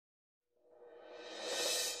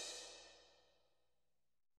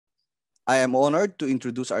I am honored to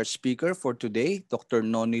introduce our speaker for today, Dr.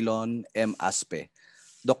 Nonillon M. Aspe.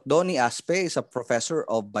 Dr. Donnie Aspe is a professor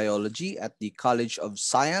of biology at the College of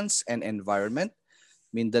Science and Environment,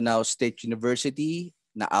 Mindanao State University,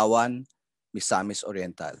 Naawan, Misamis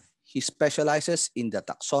Oriental. He specializes in the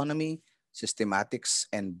taxonomy, systematics,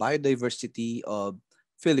 and biodiversity of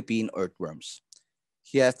Philippine earthworms.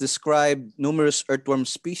 He has described numerous earthworm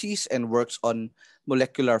species and works on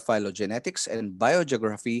molecular phylogenetics and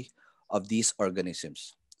biogeography of these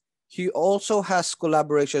organisms. He also has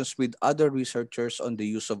collaborations with other researchers on the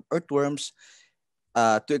use of earthworms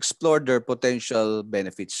to explore their potential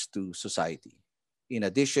benefits to society. In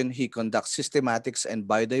addition, he conducts systematics and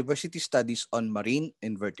biodiversity studies on marine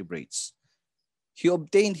invertebrates. He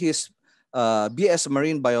obtained his BS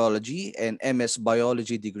Marine Biology and MS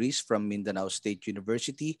Biology degrees from Mindanao State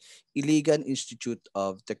University, Iligan Institute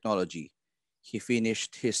of Technology. He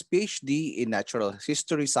finished his PhD in Natural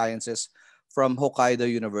History Sciences from Hokkaido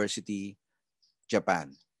University,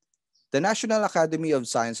 Japan. The National Academy of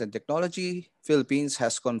Science and Technology, Philippines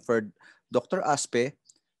has conferred Dr. Aspe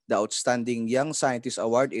the Outstanding Young Scientist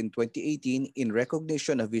Award in 2018 in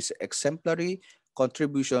recognition of his exemplary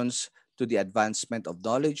contributions to the advancement of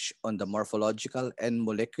knowledge on the morphological and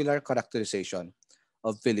molecular characterization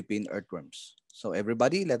of Philippine earthworms. So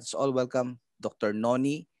everybody, let's all welcome Dr.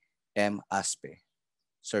 Noni M. Aspe.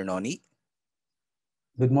 Sir Noni.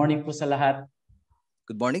 Good morning po sa lahat.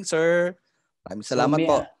 Good morning, sir. Maraming So salamat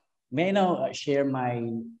po. may I now share my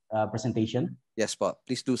presentation? Yes po.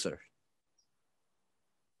 Please do, sir.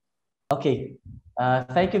 Okay.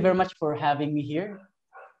 Thank you very much for having me here.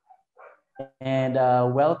 And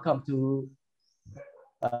welcome to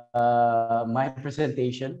my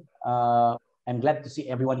presentation. I'm glad to see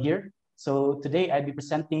everyone here. So today I'll be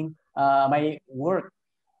presenting my work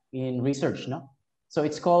in research. So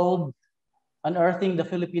it's called Unearthing the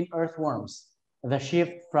Philippine Earthworms, the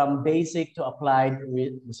shift from basic to applied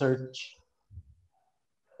research.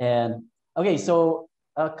 And okay, so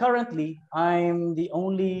currently I'm the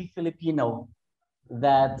only Filipino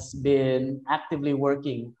that's been actively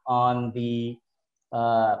working on the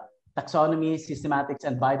taxonomy, systematics,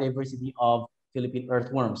 and biodiversity of Philippine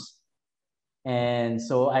earthworms. And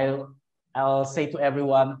so I'll say to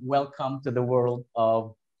everyone, welcome to the world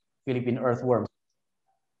of Philippine earthworms.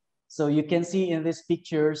 So you can see in these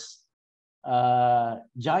pictures,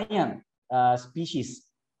 giant species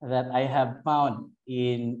that I have found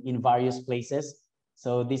in various places.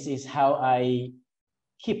 So this is how I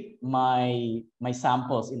keep my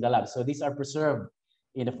samples in the lab. So these are preserved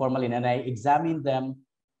in the formalin, and I examine them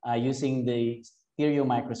using the stereo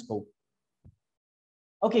microscope.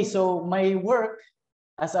 Okay, so my work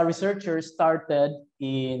as a researcher started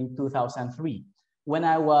in 2003 when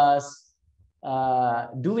I was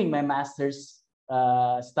doing my master's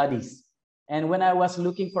studies. And when I was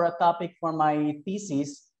looking for a topic for my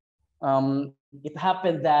thesis, it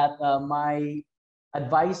happened that my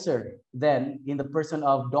advisor then, in the person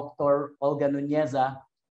of Dr. Olga Nuneza,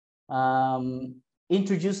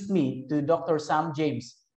 introduced me to Dr. Sam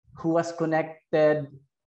James, who was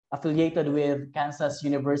affiliated with Kansas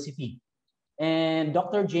University. And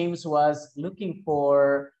Dr. James was looking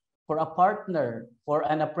for a partner, for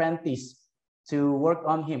an apprentice to work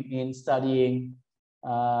on him in studying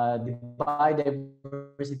the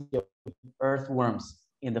biodiversity of earthworms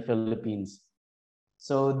in the Philippines.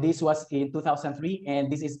 So this was in 2003, and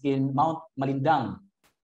this is in Mount Malindang,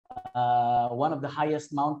 one of the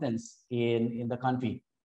highest mountains in the country.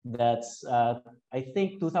 That's, I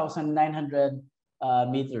think, 2,900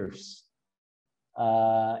 meters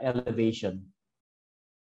elevation.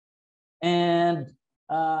 And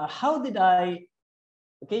how did I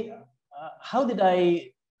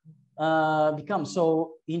become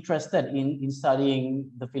so interested in studying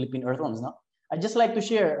the Philippine earthworms? I'd just like to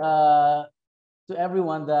share to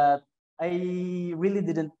everyone that I really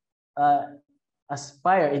didn't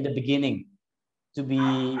aspire in the beginning to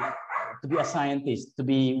be a scientist, to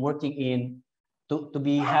be working to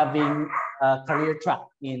be having a career track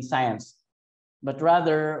in science. But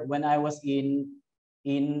rather, when I was in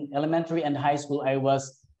elementary and high school, I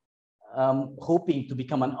was hoping to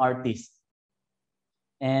become an artist.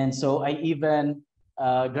 And so I even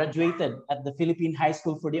graduated at the Philippine High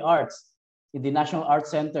School for the Arts, in the National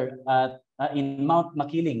Arts Center in Mount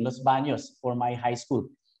Makiling, Los Baños, for my high school,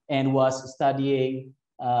 and was studying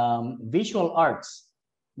visual arts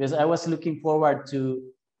because I was looking forward to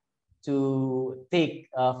take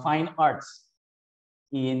fine arts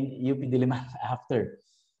in UP Diliman after.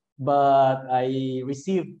 But I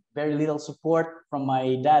received very little support from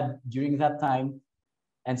my dad during that time.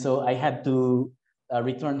 And so I had to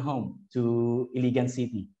return home to Iligan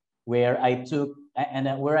City, where I took and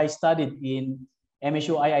where I studied in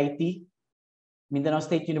MSU IIT, Mindanao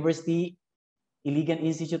State University, Iligan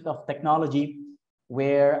Institute of Technology,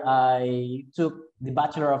 where I took the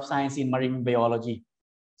Bachelor of Science in Marine Biology.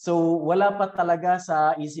 So wala pa talaga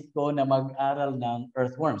sa isip ko na mag-aral ng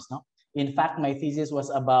earthworms, no? In fact, my thesis was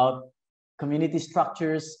about community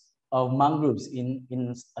structures of mangroves in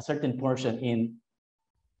a certain portion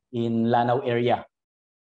in Lanao area.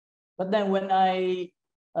 But then when I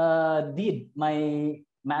did my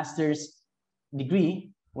master's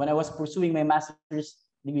degree, when I was pursuing my master's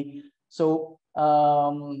degree, so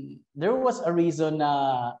there was a reason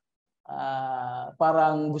na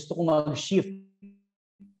parang gusto ko mag-shift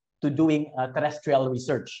to doing terrestrial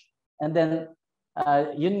research. And then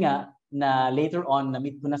yun nga, na later on,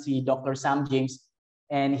 na-meet ko na si Dr. Sam James,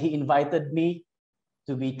 and he invited me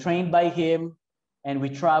to be trained by him, and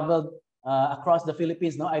we traveled across the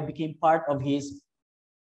Philippines. No, I became part of his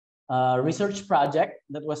research project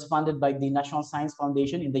that was funded by the National Science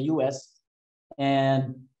Foundation in the US.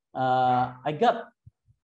 And I got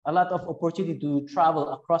a lot of opportunity to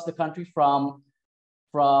travel across the country from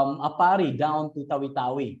Apari down to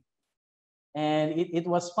Tawi-Tawi. And it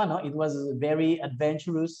was fun, no? It was very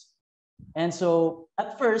adventurous. And so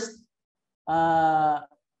at first, I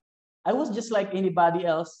was just like anybody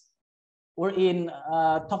else. We're in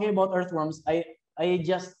talking about earthworms. I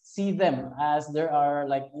just see them as there are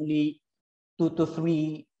like only 2 to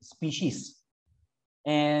 3 species,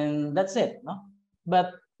 and that's it. No?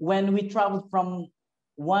 But when we traveled from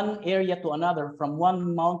one area to another, from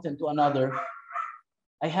one mountain to another,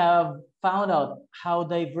 I have found out how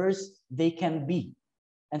diverse they can be.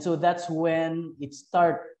 And so that's when it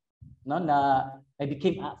started. No, I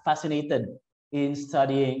became fascinated in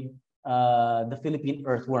studying the Philippine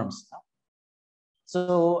earthworms.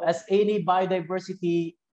 So as any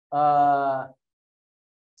biodiversity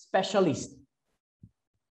specialist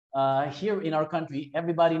here in our country,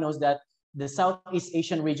 everybody knows that the Southeast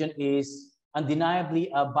Asian region is undeniably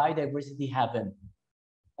a biodiversity haven.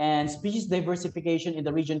 And species diversification in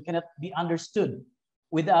the region cannot be understood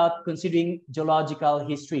without considering geological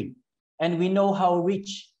history. And we know how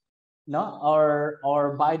rich, no,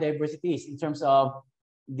 our biodiversity is in terms of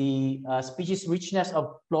the species richness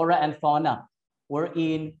of flora and fauna,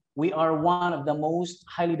 wherein we are one of the most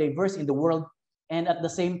highly diverse in the world, and at the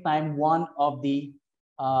same time, one of the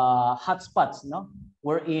hotspots, no,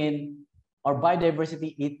 wherein our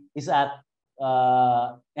biodiversity is at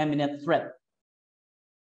imminent threat.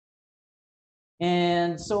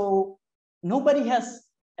 And so nobody has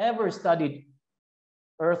ever studied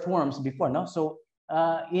earthworms before, no? So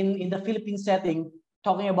in the Philippine setting,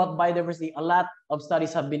 talking about biodiversity, a lot of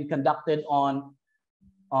studies have been conducted on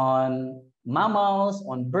mammals,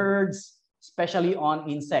 on birds, especially on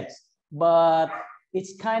insects. But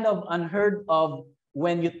it's kind of unheard of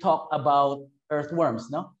when you talk about earthworms,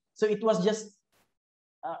 no? So it was just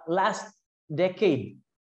last decade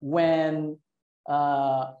when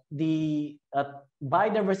the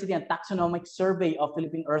biodiversity and taxonomic survey of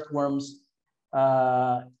Philippine earthworms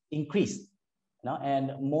increased, no?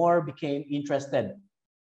 And more became interested.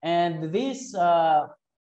 And this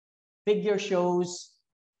figure shows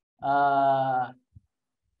the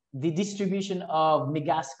distribution of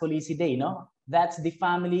Megascolicidae, no? That's the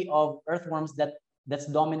family of earthworms that's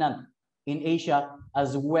dominant in Asia,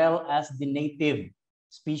 as well as the native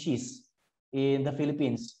species in the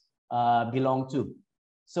Philippines belong to.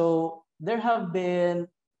 So there have been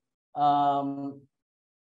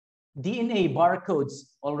DNA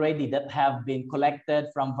barcodes already that have been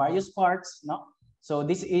collected from various parts, no? So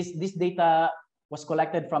this data was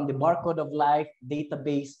collected from the Barcode of Life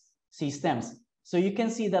database systems. So you can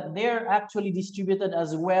see that they're actually distributed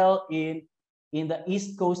as well in the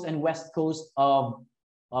East Coast and West Coast of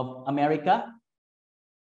America.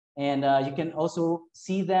 And you can also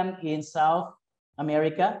see them in South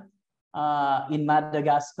America, in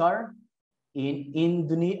Madagascar, in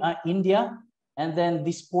India, and then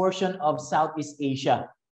this portion of Southeast Asia.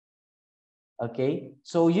 Okay,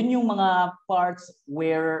 so yun yung mga parts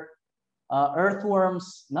where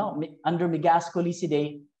earthworms, no, under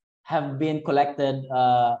Megascolicidae have been collected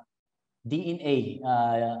DNA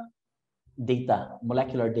data,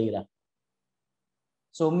 molecular data.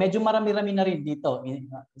 So medyo marami-rami na rin dito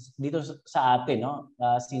sa atin, no,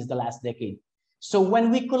 since the last decade. So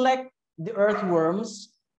when we collect the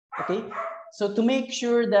earthworms, okay, so to make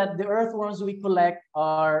sure that the earthworms we collect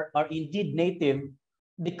are indeed native,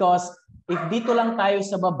 because if dito lang tayo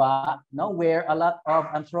sa baba, no, where a lot of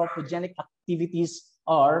anthropogenic activities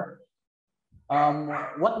are,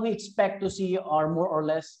 what we expect to see are more or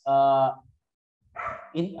less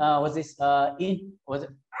was this was it,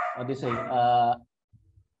 what do you say,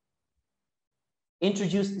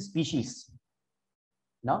 introduced species,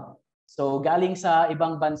 no? So galing sa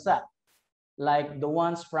ibang bansa, like the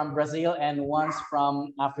ones from Brazil and ones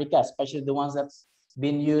from Africa, especially the ones that's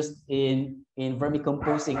been used in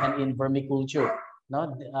vermicomposting and in vermiculture. No,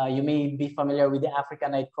 you may be familiar with the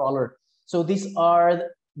African night crawler. So these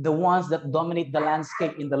are the ones that dominate the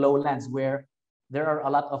landscape in the lowlands where there are a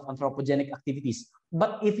lot of anthropogenic activities.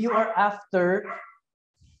 But if you are after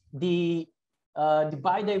the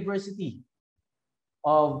biodiversity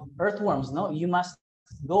of earthworms, no, you must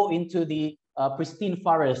go into the pristine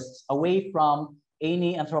forests away from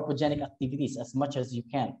any anthropogenic activities as much as you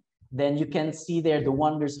can. Then you can see there the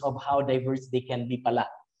wonders of how diverse they can be pala.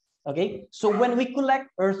 Okay, so when we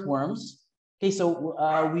collect earthworms, okay, so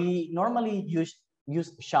we normally use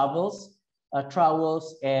shovels,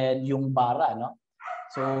 trowels, and yung bara, no?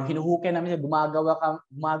 So hinuhukay namin,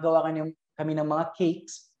 gumagawa kami ng mga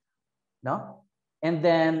cakes, no? And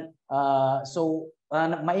then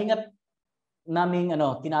maingat naming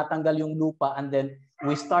tinatanggal yung lupa, and then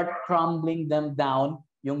we start crumbling them down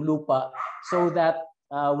yung lupa so that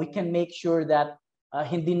we can make sure that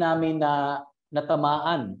hindi namin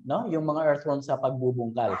natamaan, no, yung mga earthworms sa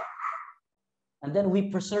pagbubungkal. And then we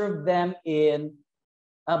preserve them in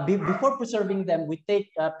before preserving them, we take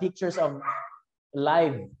pictures of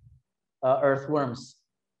live earthworms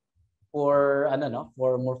for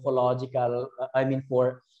for morphological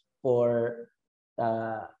for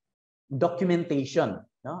documentation,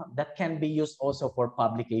 no, that can be used also for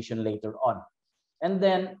publication later on. And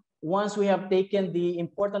then once we have taken the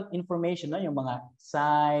important information, no, yung mga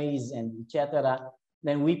size and etc.,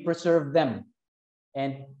 then we preserve them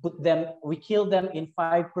and we kill them in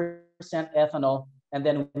 5% ethanol, and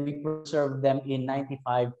then we preserve them in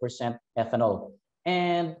 95% ethanol.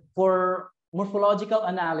 And for morphological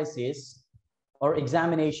analysis or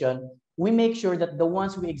examination, we make sure that the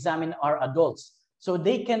ones we examine are adults. So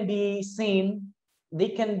they can be seen, they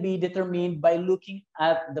can be determined by looking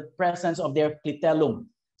at the presence of their clitellum.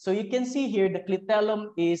 So you can see here the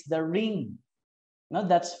clitellum is the ring, no,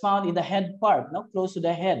 that's found in the head part, no, close to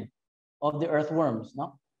the head of the earthworms,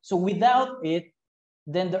 no. So without it,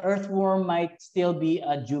 then the earthworm might still be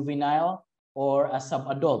a juvenile or a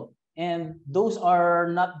subadult, and those are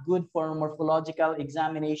not good for morphological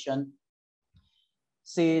examination,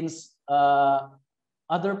 since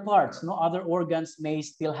other parts, no, other organs may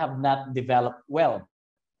still have not developed well.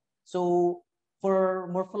 So for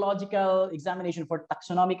morphological examination, for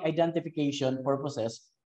taxonomic identification purposes,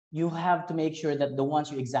 you have to make sure that the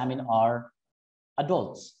ones you examine are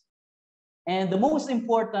adults. And the most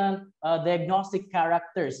important diagnostic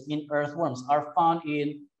characters in earthworms are found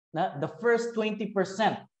in the first 20%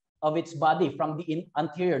 of its body from the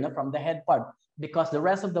anterior, no, from the head part, because the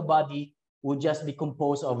rest of the body would just be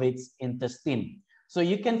composed of its intestine. So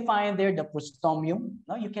you can find there the prostomium.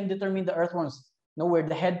 No, you can determine the earthworms, no, where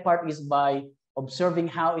the head part is by observing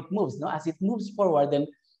how it moves. No, as it moves forward, then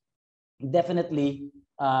definitely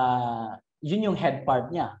yun yung head part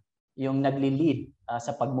niya, yung nagli-lead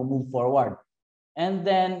sa pag-move forward. And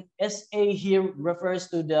then SA here refers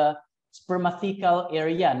to the spermathecal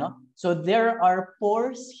area, no? So there are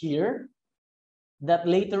pores here that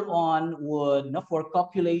later on would, no, for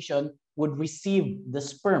copulation, would receive the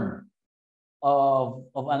sperm of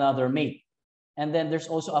another mate. And then there's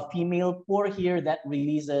also a female pore here that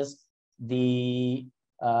releases the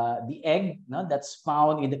egg, no, that's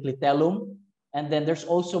found in the clitellum. And then there's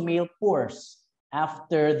also male pores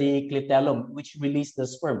after the clitellum, which release the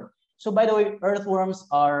sperm. So by the way, earthworms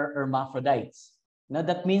are hermaphrodites. Now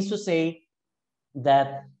that means to say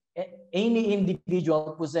that any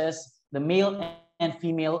individual possesses the male and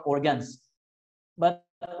female organs. But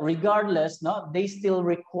regardless, no, they still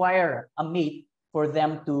require a mate for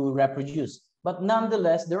them to reproduce. But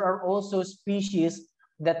nonetheless, there are also species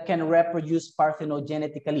that can reproduce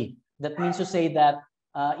parthenogenetically. That means to say that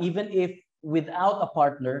even if without a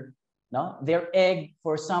partner, no, their egg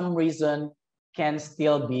for some reason can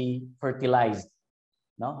still be fertilized,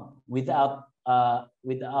 no, without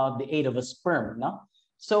the aid of a sperm, no.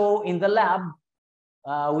 So in the lab,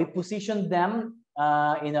 we position them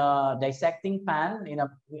in a dissecting pan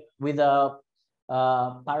with a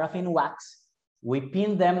paraffin wax. We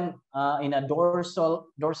pin them in a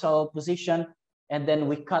dorsal position, and then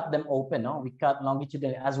we cut them open. No? We cut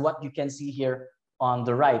longitudinally, as what you can see here on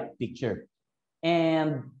the right picture.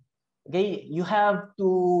 And okay, you have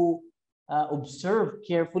to observe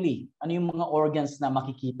carefully ano yung mga organs na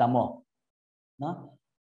makikita mo. No?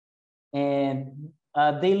 And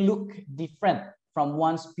they look different from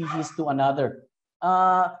one species to another.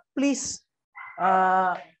 Please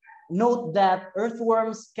note that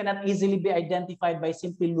earthworms cannot easily be identified by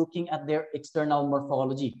simply looking at their external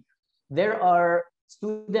morphology. There are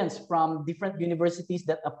students from different universities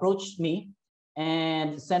that approached me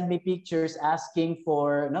and send me pictures asking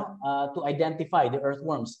for to identify the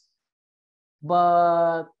earthworms.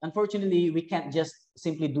 But unfortunately, we can't just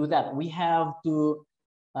simply do that. We have to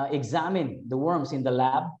examine the worms in the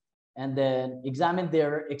lab and then examine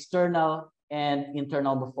their external and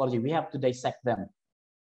internal morphology. We have to dissect them.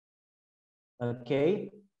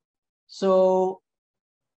 Okay, so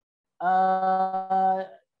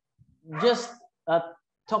just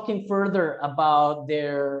talking further about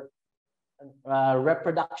their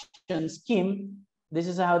reproduction scheme, this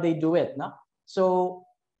is how they do it. No? So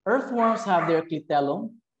earthworms have their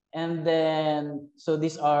clitellum, and then so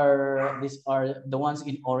these are the ones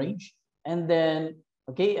in orange, and then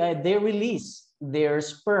they release their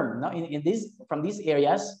sperm in this from these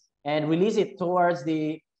areas and release it towards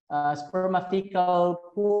the spermathecal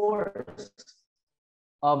pores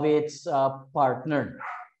of its partner.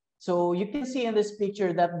 So you can see in this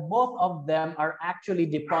picture that both of them are actually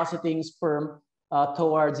depositing sperm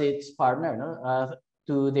towards its partner,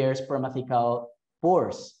 to their spermathecal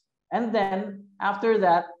pores. And then after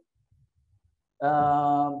that,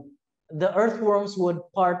 the earthworms would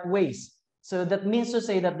part ways. So that means to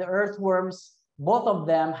say that the earthworms, both of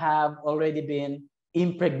them have already been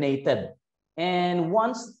impregnated. And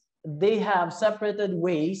once they have separated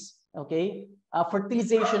ways,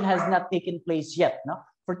 fertilization has not taken place yet. No?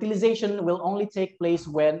 Fertilization will only take place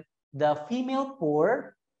when the female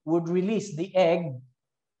pore would release the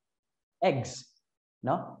eggs,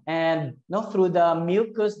 and through the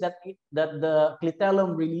mucus that the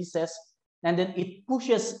clitellum releases, and then it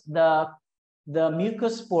pushes the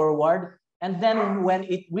mucus forward, and then when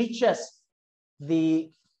it reaches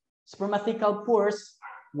the spermathecal pores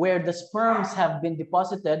where the sperms have been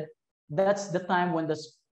deposited, that's the time when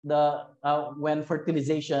when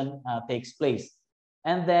fertilization takes place.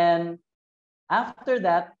 And then after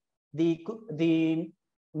that, the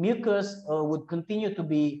mucus would continue to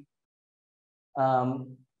be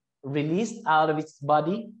released out of its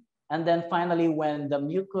body. And then finally, when the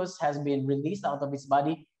mucus has been released out of its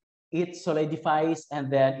body, it solidifies and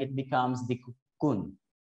then it becomes the cocoon.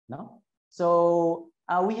 No? So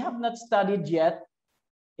we have not studied yet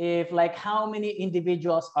if how many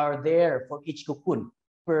individuals are there for each cocoon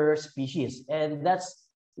per species. And that's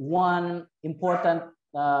one important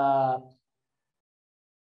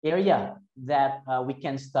area that we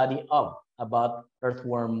can study about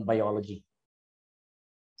earthworm biology.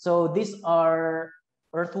 So these are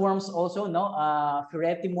earthworms also,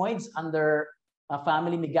 pheretymoids under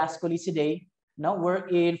family Megascolicidae,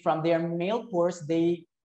 wherein from their male pores they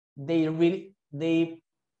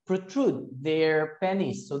protrude their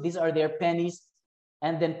pennies. So these are their pennies,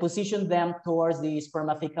 and then position them towards the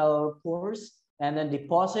spermathecal pores, and then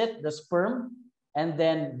deposit the sperm, and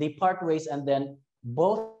then they part ways, and then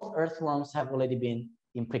both earthworms have already been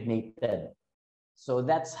impregnated. So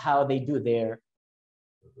that's how they do their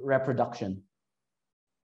reproduction.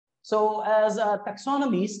 So as a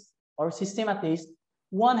taxonomist or systematist,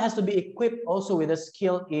 one has to be equipped also with a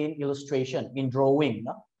skill in illustration, in drawing,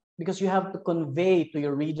 because you have to convey to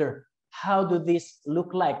your reader how do this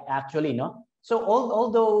look like actually. So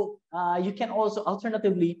although you can also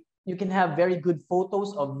alternatively, you can have very good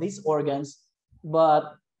photos of these organs,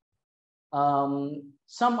 but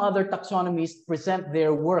some other taxonomists present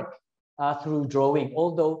their work through drawing.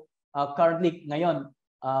 Although currently ngayon,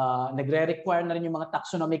 nagre-require na rin yung mga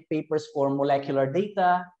taxonomic papers for molecular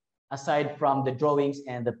data aside from the drawings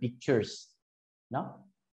and the pictures.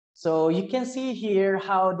 So you can see here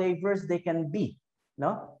how diverse they can be,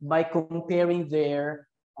 by comparing their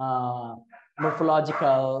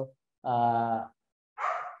morphological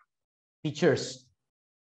features.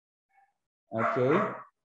 Okay,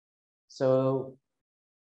 so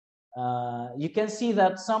you can see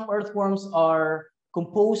that some earthworms are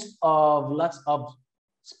composed of lots of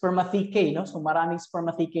spermathecae, so maraming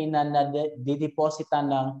spermathecae na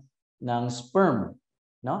didepositan ng sperm,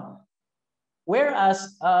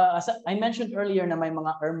 Whereas, as I mentioned earlier, na may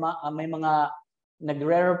mga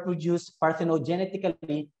nagre-reproduce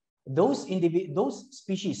parthenogenetically, those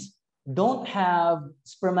species don't have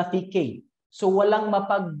spermathecae. So walang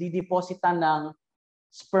mapagdidepositan ng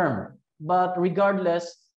sperm. But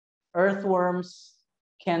regardless, earthworms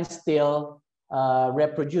can still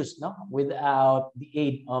reproduce, without the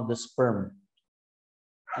aid of the sperm.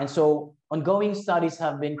 And so ongoing studies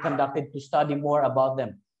have been conducted to study more about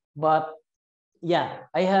them. But yeah,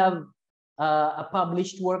 I have a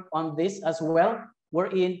published work on this as well,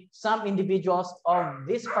 wherein some individuals of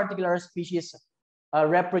this particular species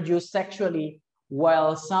reproduce sexually,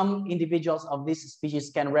 while some individuals of this species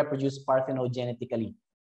can reproduce parthenogenetically.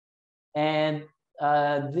 And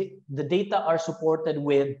the data are supported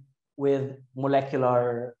with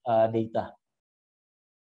molecular data.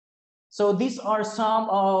 So these are some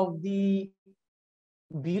of the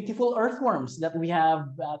beautiful earthworms that we have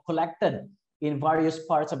collected in various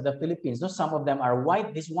parts of the Philippines. So some of them are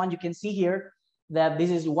white. This one you can see here that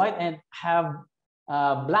this is white and have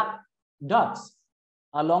black dots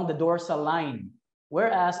along the dorsal line,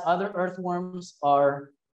 whereas other earthworms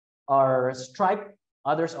are striped,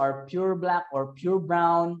 others are pure black or pure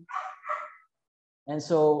brown. And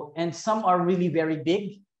some are really very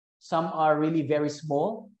big, some are really very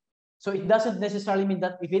small. So it doesn't necessarily mean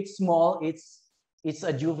that if it's small, it's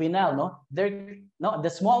a juvenile. No, the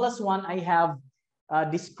smallest one I have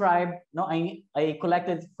described. No, I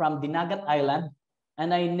collected from Dinagat Island,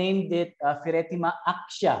 and I named it Pheretima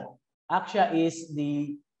axia. Axia is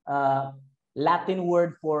the Latin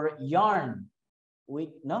word for yarn.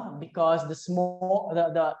 Because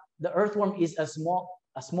the earthworm is as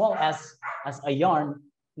small as a yarn,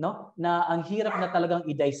 no, na ang hirap na talagang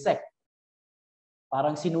i-dissect.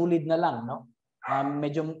 Parang sinulid na lang, no?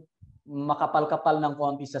 Medyo makapal-kapal ng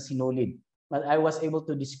konti sa sinulid. But I was able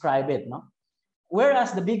to describe it, no?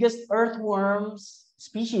 Whereas the biggest earthworms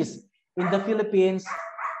species in the Philippines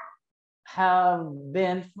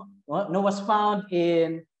was found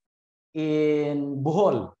in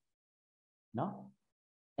Bohol, no?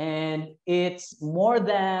 And it's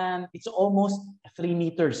almost 3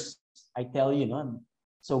 meters, I tell you, no?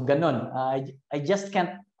 So ganon. I just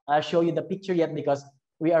can't show you the picture yet because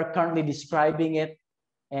we are currently describing it,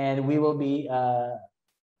 and we will be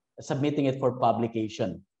submitting it for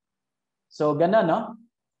publication. So ganon, no?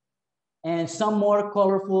 And some more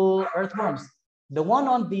colorful earthworms. The one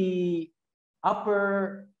on the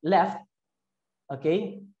upper left,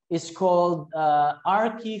 okay, is called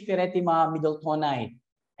Archipheretima middletoni.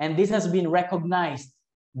 And this has been recognized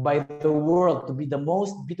by the world to be the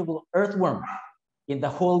most beautiful earthworm in the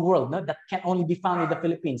whole world, no? That can only be found in the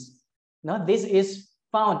Philippines. No? This is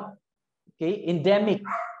found, okay, endemic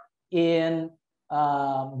in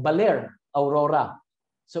Baler, Aurora.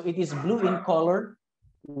 So it is blue in color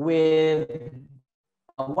with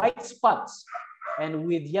white spots and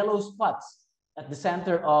with yellow spots at the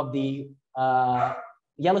center of the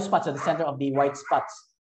white spots.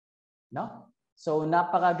 No? So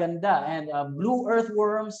napakaganda, and blue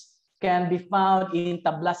earthworms can be found in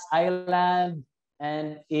Tablas Island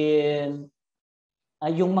and in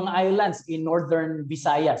yung mga islands in northern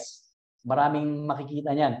Visayas. Maraming makikita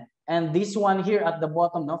niyan. And this one here at the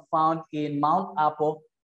bottom, no, found in Mount Apo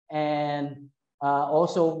and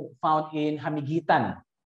also found in Mount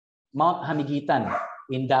Hamigitan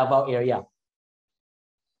in Davao area.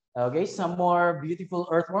 Okay, some more beautiful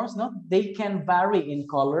earthworms, no? They can vary in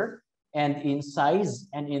color and in size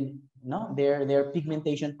and in their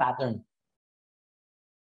pigmentation pattern.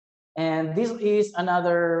 And this is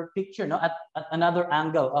another picture, no, at another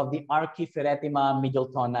angle of the Archipheretima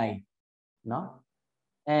middletoni, no?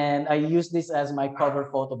 And I use this as my cover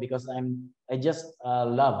photo because I just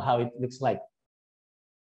love how it looks like.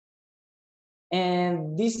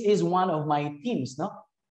 And this is one of my teams, no,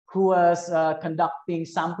 who was conducting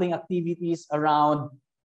sampling activities around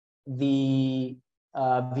the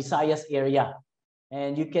Visayas area.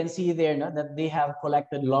 And you can see there, no, that they have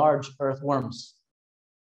collected large earthworms.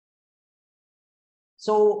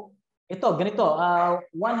 So ganito,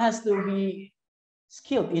 one has to be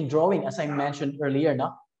skilled in drawing, as I mentioned earlier,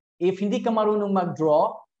 no? If hindi ka marunong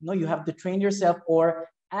mag-draw, no, you have to train yourself or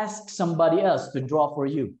ask somebody else to draw for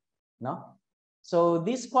you, no? So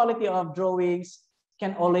this quality of drawings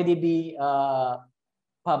can already be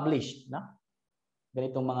published, no?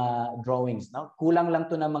 Ganitong mga drawings, no? Kulang lang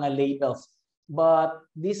to ng mga labels. But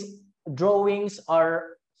these drawings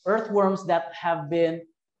are earthworms that have been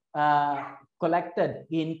collected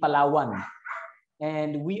in Palawan.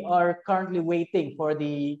 And we are currently waiting for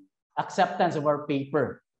the acceptance of our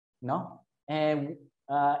paper, no? And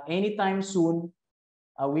anytime soon,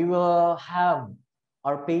 we will have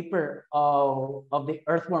our paper of the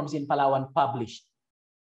earthworms in Palawan published.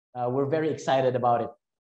 We're very excited about it.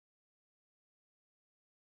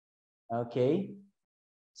 Okay.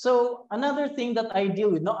 So another thing that I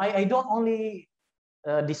deal with, no, I don't only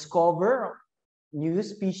discover new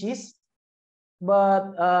species,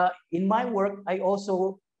 but in my work, I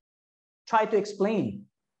also try to explain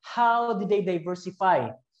how did they diversify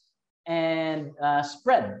and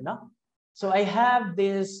spread, no? So I have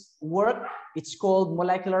this work, it's called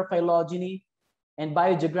Molecular Phylogeny and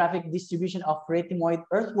Biogeographic Distribution of Pheretimoid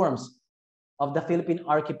Earthworms of the Philippine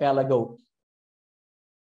Archipelago.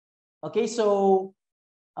 Okay, so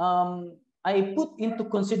I put into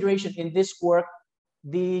consideration in this work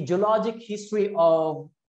the geologic history of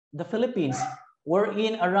the Philippines,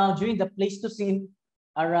 wherein around during the Pleistocene,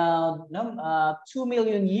 around 2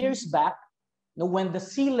 million years back, when the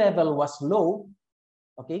sea level was low,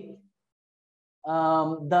 okay,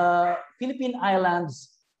 the Philippine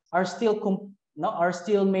islands are still are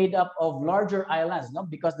still made up of larger islands,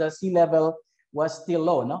 because the sea level was still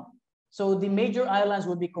low, So the major islands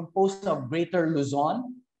would be composed of Greater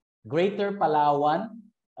Luzon, Greater Palawan,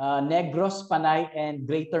 Negros, Panay, and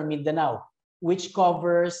Greater Mindanao, which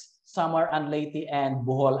covers Samar and Leyte and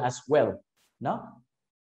Bohol as well,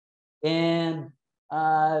 And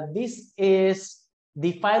this is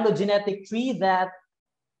the phylogenetic tree that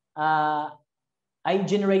I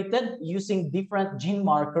generated using different gene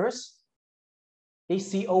markers,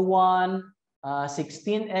 ACO1,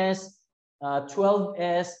 16S,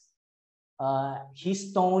 12S,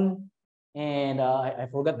 histone, and I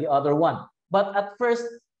forgot the other one. But at first,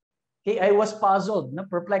 okay, I was puzzled,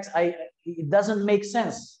 perplexed. It doesn't make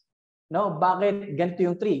sense. Bakit ganito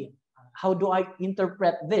yung tree? How do I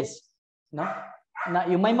interpret this?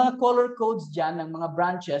 Yung may mga color codes dyan ng mga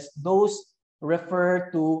branches, those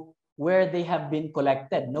refer to where they have been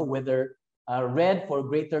collected, whether red for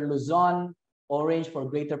Greater Luzon, orange for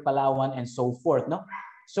Greater Palawan, and so forth.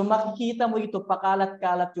 So makikita mo ito,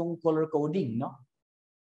 pakalat-kalat yung color coding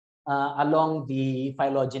along the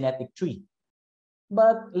phylogenetic tree.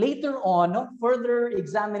 But later on, further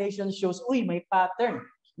examination shows, may pattern.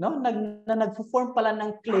 Nagpo-form pala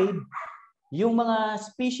ng clade yung mga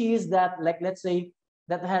species that, like let's say,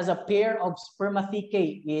 that has a pair of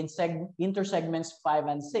spermathecae in intersegments 5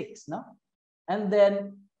 and 6. And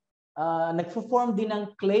then, nagpo-form din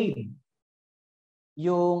ng clade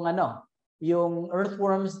yung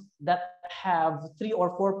earthworms that have 3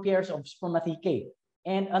 or 4 pairs of spermathecae.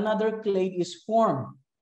 And another clade is formed,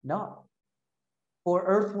 for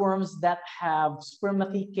earthworms that have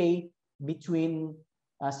spermathecae between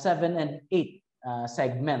 7 and 8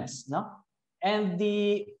 segments, And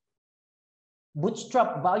the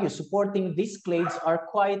bootstrap values supporting these clades are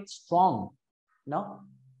quite strong,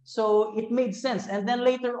 So it made sense. And then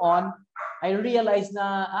later on, I realized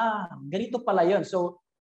na, ganito pala yun. So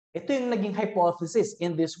ito yung naging hypothesis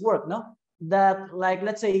in this work, that like,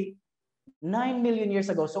 let's say, 9 million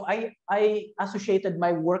years ago. So I associated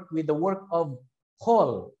my work with the work of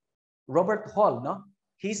Hall, Robert Hall,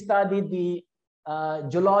 He studied the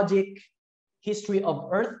geologic history of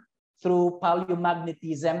Earth through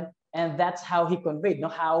paleomagnetism, and that's how he conveyed,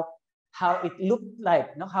 how it looked like,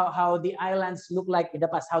 how the islands look like in the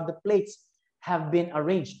past, how the plates have been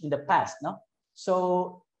arranged in the past,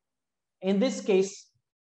 So in this case,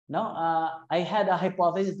 I had a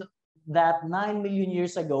hypothesis that 9 million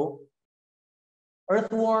years ago,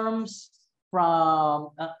 earthworms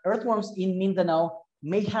in Mindanao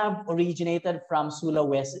may have originated from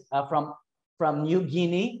Sulawesi, from New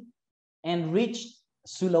Guinea, and reached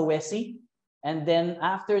Sulawesi, and then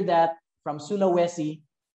after that, from Sulawesi,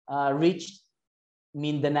 reached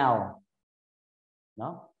Mindanao.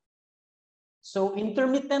 So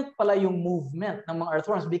intermittent pala yung movement ng mga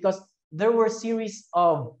earthworms because there were series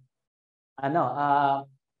of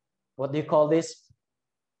what do you call this?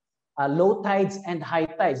 Low tides and high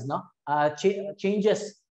tides,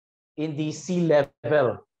 changes in the sea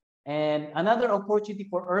level. And another opportunity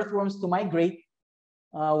for earthworms to migrate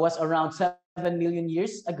was around 7 million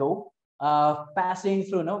years ago, passing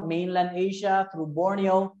through mainland Asia, through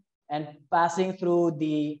Borneo, and passing through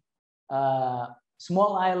the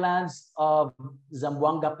small islands of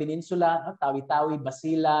Zamboanga Peninsula, Tawi-Tawi,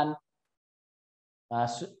 Basilan,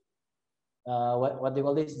 what do you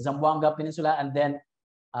call this? Zamboanga Peninsula, and then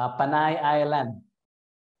Panay Island.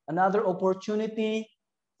 Another opportunity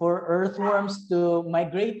for earthworms to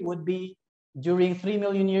migrate would be during 3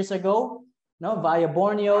 million years ago, via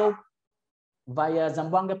Borneo, via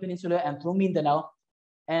Zamboanga Peninsula, and through Mindanao.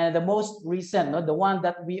 And the most recent, the one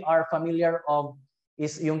that we are familiar of,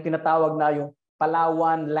 is yung tinatawag na yung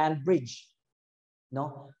Palawan Land Bridge,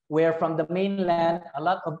 where from the mainland, a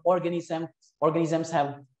lot of organisms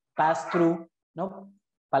have passed through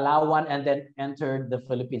Palawan and then entered the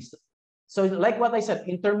Philippines. So like what I said,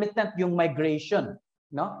 intermittent yung migration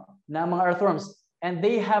na mga earthworms, and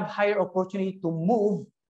they have higher opportunity to move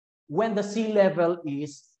when the sea level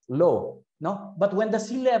is low. But when the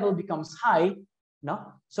sea level becomes high,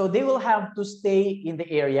 so they will have to stay in the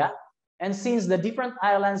area. And since the different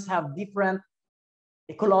islands have different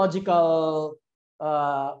ecological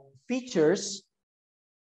features,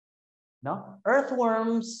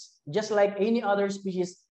 earthworms, just like any other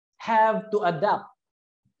species, have to adapt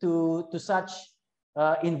to such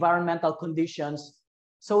environmental conditions,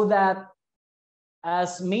 so that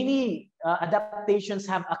as many adaptations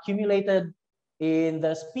have accumulated in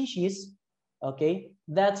the species, okay,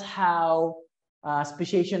 that's how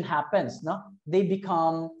speciation happens. No, they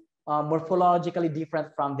become morphologically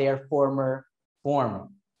different from their former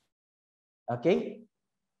form. Okay,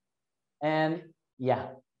 and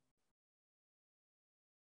yeah.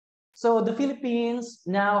 So the Philippines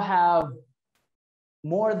now have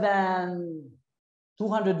more than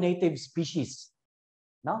 200 native species,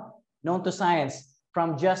 no, known to science,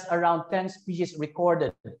 from just around 10 species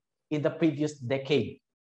recorded in the previous decade.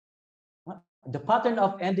 The pattern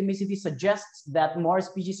of endemicity suggests that more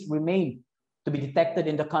species remain to be detected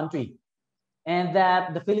in the country, and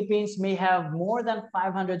that the Philippines may have more than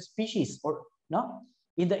 500 species, or no,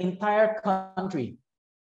 in the entire country,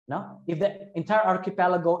 no, if the entire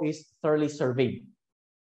archipelago is thoroughly surveyed.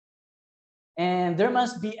 And there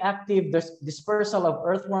must be active dispersal of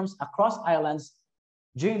earthworms across islands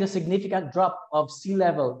during the significant drop of sea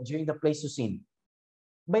level during the Pleistocene.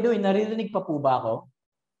 By the way, naririnig pa po ba ako?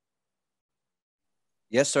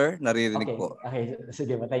 Yes, sir. Naririnig okay. po. Okay,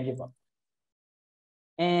 sige po. Thank you po.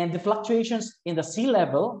 And the fluctuations in the sea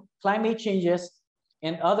level, climate changes,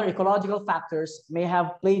 and other ecological factors may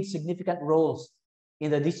have played significant roles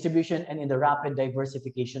in the distribution and in the rapid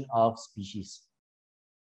diversification of species.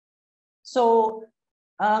 So,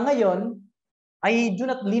 ngayon, I do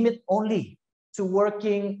not limit only to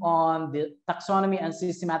working on the taxonomy and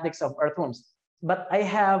systematics of earthworms, but I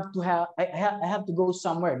have to go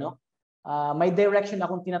somewhere, no? My direction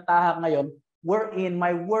akong tinatahak ngayon, wherein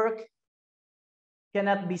my work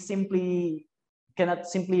cannot simply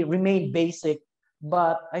remain basic,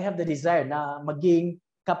 but I have the desire na maging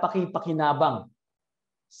kapaki-pakinabang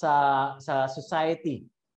sa society,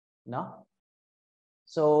 no?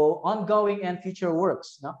 So ongoing and future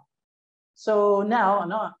works, no? So now,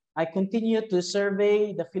 no, I continue to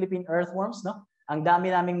survey the Philippine earthworms, no? Ang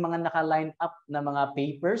dami naming mga naka-line up na mga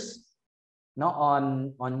papers, no,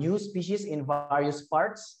 on new species in various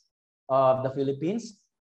parts of the Philippines.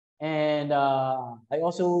 And I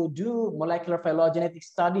also do molecular phylogenetic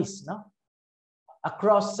studies, no,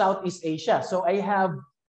 across Southeast Asia. So I have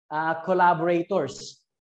collaborators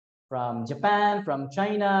from Japan, from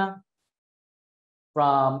China,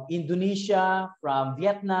 from Indonesia, from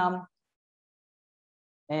Vietnam.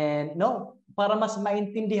 And no, para mas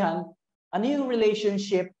maintindihan ano yung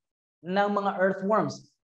relationship ng mga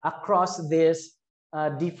earthworms across these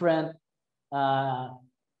different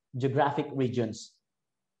geographic regions.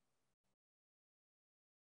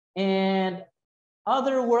 And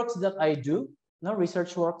other works that I do, no,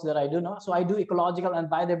 research works that I do, no, so I do ecological and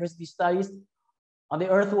biodiversity studies on the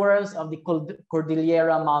earthworms of the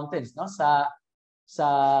Cordillera Mountains, no, sa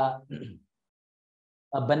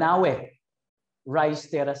Banawe rice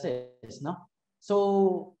terraces, no.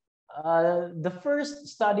 So the first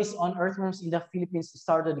studies on earthworms in the Philippines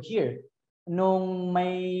started here nung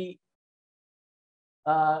may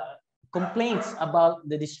complaints about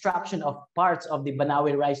the destruction of parts of the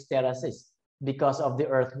Banawe rice terraces because of the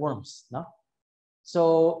earthworms, no.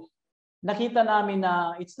 So nakita namin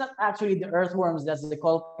na it's not actually the earthworms that's the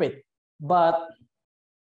culprit, but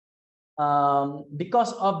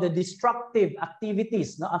because of the destructive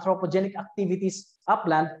activities, no, anthropogenic activities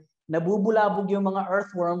upland, nabubulabog yung mga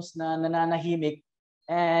earthworms na nananahimik,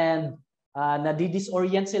 and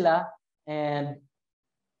nadidisorient sila, and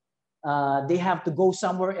they have to go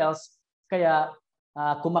somewhere else, kaya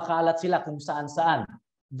kumakalat sila kung saan-saan,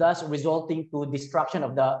 thus resulting to destruction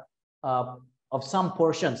of the of some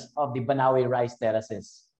portions of the Banawe rice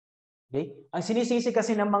terraces. Okay? Ang sinisisi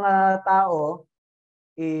kasi ng mga tao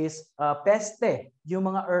is peste, yung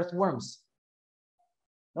mga earthworms.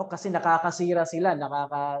 No, kasi nakakasira sila,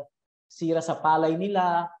 nakakasira sa palay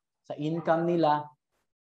nila, sa income nila.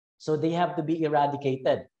 So they have to be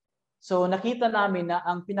eradicated. So nakita namin na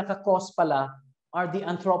ang pinaka-cause pala are the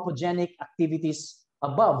anthropogenic activities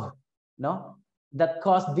above, no? That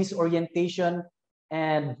cause disorientation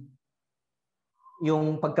and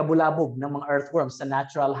yung pagkabulabog ng mga earthworms sa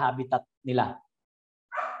natural habitat nila.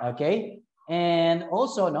 Okay? And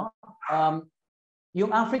also, no,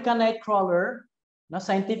 yung African nightcrawler, no,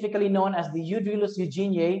 scientifically known as the Eudrilus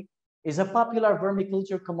eugeniae, is a popular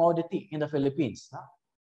vermiculture commodity in the Philippines. No?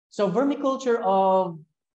 So vermiculture of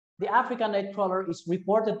the African nightcrawler is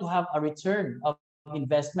reported to have a return of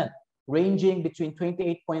investment ranging between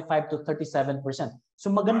 28.5 to 37%.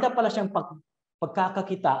 So maganda pala siyang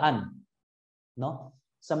pagkakakitaan, no,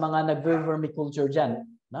 sa mga nag-vermiculture dyan.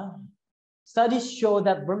 No? Studies show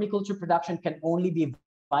that vermiculture production can only be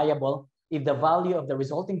viable if the value of the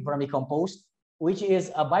resulting vermicompost which is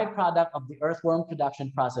a byproduct of the earthworm production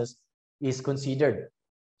process, is considered.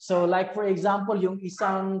 So like for example, yung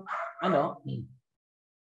isang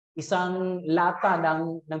lata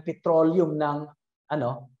ng petroleum ng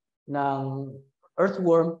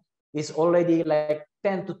earthworm is already like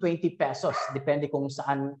 10 to 20 pesos depende kung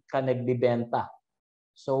saan ka nagbibenta.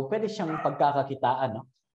 So pwede siyang pagkakakitaan, no?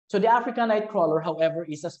 So the African nightcrawler, however,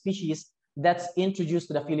 is a species that's introduced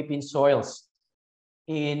to the Philippine soils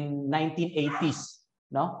in 1980s,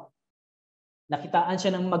 no? Nakitaan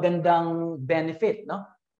siya ng magandang benefit, no?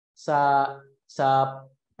 Sa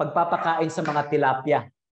pagpapakain sa mga tilapia.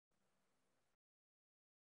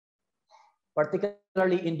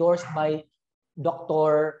 Particularly endorsed by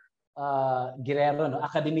Dr. Guerrero, no?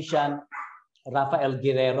 Academician Rafael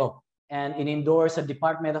Guerrero, and endorsed sa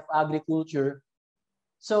Department of Agriculture.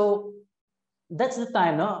 So that's the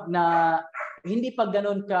time, no, na hindi pa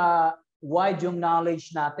ganoon ka wide yung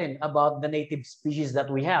knowledge natin about the native species that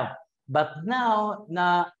we have. But now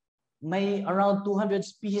na may around 200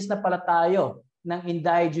 species na pala tayo ng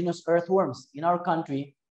indigenous earthworms in our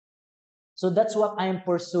country. So that's what I'm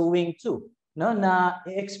pursuing too, no, na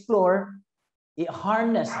i-explore,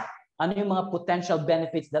 i-harness ano yung mga potential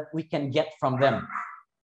benefits that we can get from them.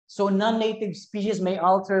 So non-native species may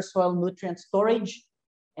alter soil nutrient storage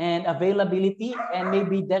and availability and may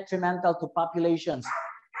be detrimental to populations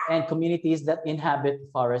and communities that inhabit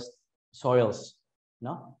forest soils,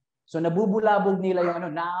 no? So nabubulabog nila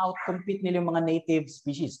yung na-outcompete nila yung mga native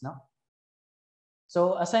species, no?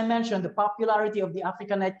 So as I mentioned, the popularity of the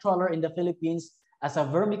African nightcrawler in the Philippines as a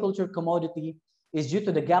vermiculture commodity is due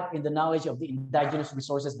to the gap in the knowledge of the indigenous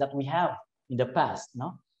resources that we have in the past,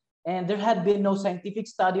 no? And there had been no scientific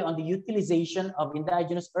study on the utilization of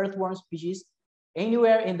indigenous earthworm species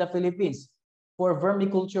anywhere in the Philippines for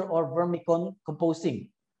vermiculture or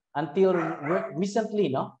vermicomposting until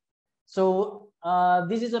recently, no? So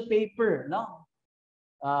this is a paper, no,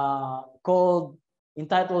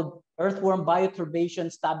 entitled "Earthworm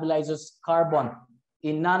Bioturbation Stabilizes Carbon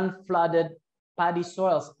in Non-Flooded Paddy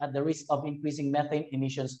Soils at the Risk of Increasing Methane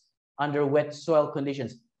Emissions Under Wet Soil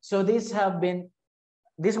Conditions." So this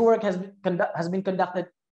work has been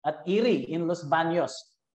conducted at Erie in Los Baños,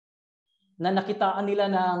 na nakitaan nila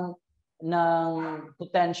ng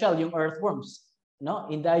potential yung earthworms, no,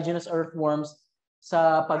 indigenous earthworms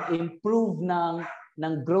sa pag-improve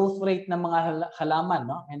ng growth rate ng mga halaman,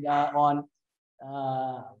 no, and on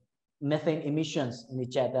methane emissions and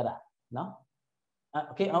etc., no.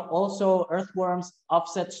 Okay, also earthworms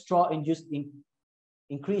offset straw-induced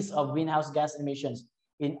increase of greenhouse gas emissions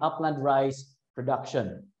in upland rice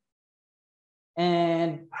production.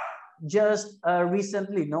 And just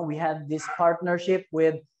recently, no, we had this partnership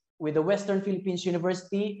with the Western Philippines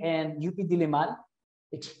University and UP Diliman,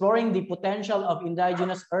 exploring the potential of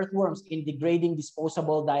indigenous earthworms in degrading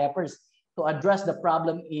disposable diapers to address the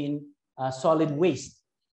problem in solid waste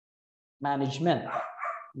management,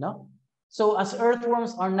 no? So as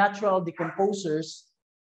earthworms are natural decomposers,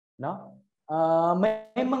 no, may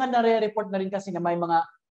mga nare-report na rin kasi na may mga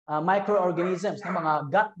microorganisms, na mga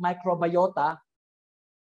gut microbiota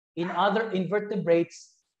in other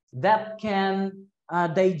invertebrates that can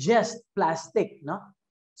digest plastic, no?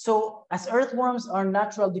 So as earthworms are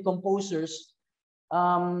natural decomposers,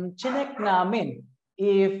 chinek namin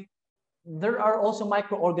if there are also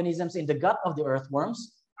microorganisms in the gut of the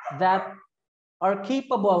earthworms that are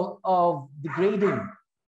capable of degrading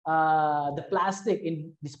the plastic in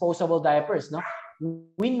disposable diapers, no?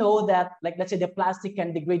 We know that, like, let's say the plastic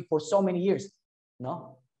can degrade for so many years,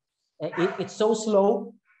 no? It's so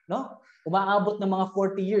slow, no? Umaabot ng mga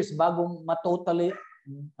 40 years bago totally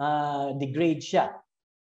degrade siya.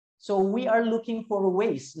 So we are looking for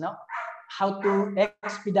ways, no, how to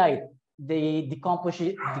expedite the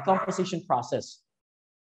decomposition process,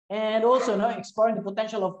 and also, no, exploring the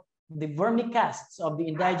potential of the vermicasts of the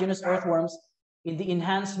indigenous earthworms in the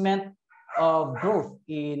enhancement of growth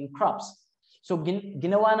in crops. So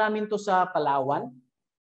ginawa namin to sa Palawan,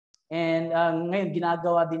 and ngayon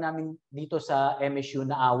ginagawa din namin dito sa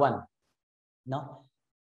MSU-Naawan, no?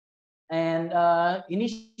 And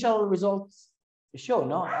initial results show,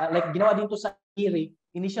 no, like ginawa din to sa Erie,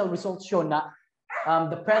 initial results show na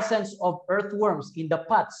the presence of earthworms in the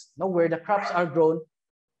pots, no, where the crops are grown,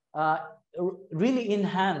 really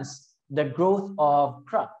enhance the growth of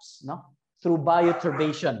crops, no, through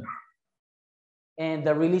bioturbation and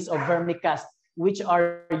the release of vermicast, which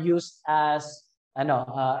are used as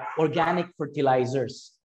organic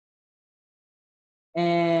fertilizers.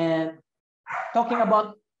 And talking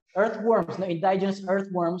about earthworms, no, indigenous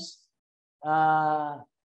earthworms,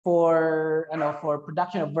 for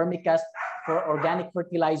production of vermicast for organic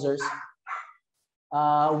fertilizers,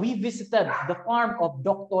 we visited the farm of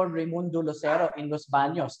Dr. Raimundo Lucero in Los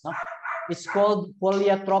Baños. No? It's called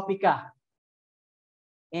Folia tropica.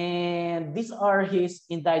 And these are his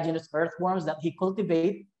indigenous earthworms that he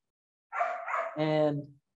cultivates. And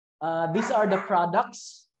these are the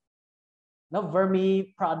products, no,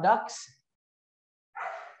 vermi products,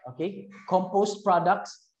 okay, compost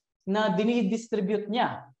products na dinidistribute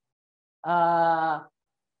niya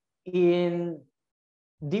in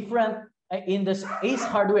different, in the Ace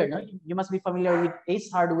Hardware. No? You must be familiar with Ace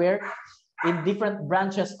Hardware in different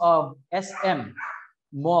branches of SM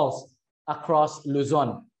malls across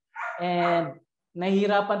Luzon. And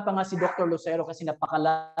nahihirapan pa nga si Dr. Lucero kasi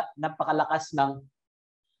napakalakas ng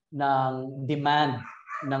demand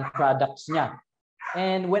ng products niya.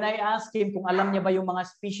 And when I asked him kung alam niya ba yung mga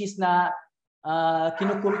species na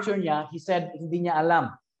kinukulture niya, he said hindi niya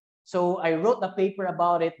alam. So I wrote a paper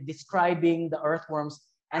about it describing the earthworms,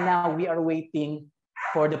 and now we are waiting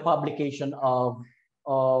for the publication of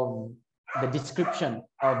the description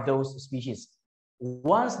of those species.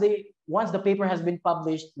 Once the paper has been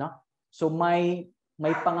published, no, so may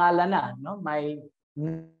pangalan na, no, may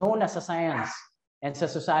known na sa science and sa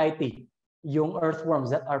society yung earthworms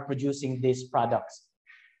that are producing these products.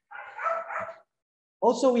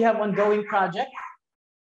 Also, we have ongoing project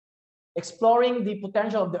exploring the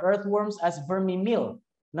potential of the earthworms as vermi-meal,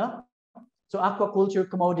 no? So aquaculture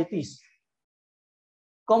commodities.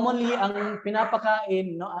 Commonly, ang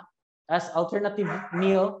pinapakain, no, as alternative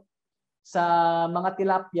meal sa mga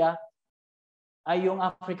tilapia ay yung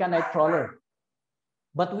African night crawler.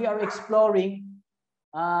 But we are exploring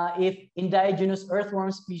if indigenous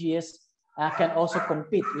earthworm species can also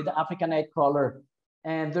compete with the African night crawler,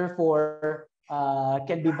 and therefore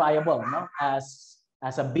can be viable, no, as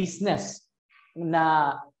a business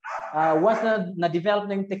na once na develop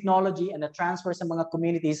ng technology and na transfer sa mga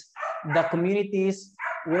communities, the communities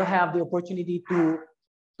will have the opportunity to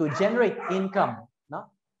generate income, no,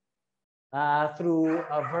 through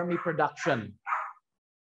vermi production.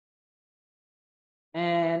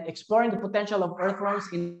 And exploring the potential of earthworms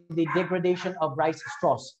in the degradation of rice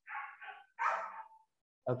straws.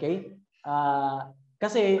 Okay?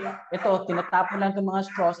 Kasi ito, tinatapon lang itong mga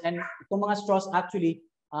straws, and itong mga straws actually,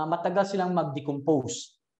 matagal silang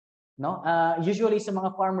mag-decompose. No? Usually sa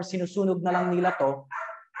mga farmers, sinusunog na lang nila to,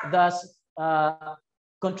 thus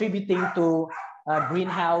contributing to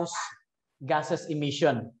greenhouse gases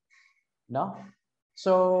emission. No?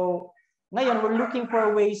 So, ngayon, we're looking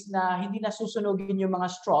for ways na hindi na susunugin yung mga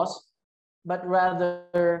straws, but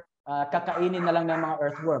rather kakainin na lang ng mga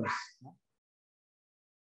earthworms.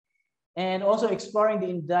 And also exploring the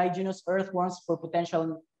indigenous earthworms for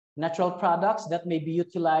potential natural products that may be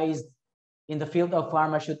utilized in the field of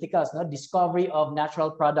pharmaceuticals, no? Discovery of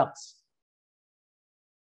natural products.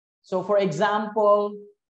 So for example,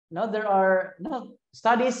 no, there are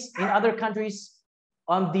studies in other countries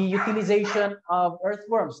on the utilization of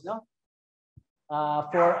earthworms, no?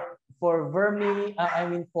 For vermi,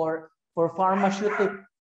 for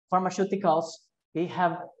pharmaceuticals, they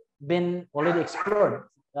have been already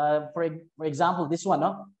explored. For example, this one,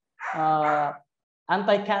 no?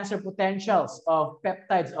 Anti-cancer potentials of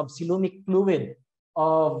peptides of coelomic fluid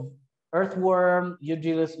of earthworm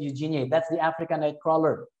Eugilus eugeniae. That's the African night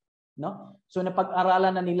crawler, no? So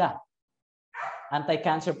napag-aralan na nila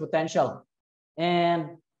anti-cancer potential.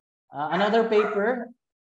 And another paper,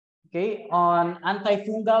 okay, on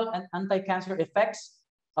antifungal and anti-cancer effects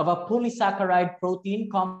of a polysaccharide protein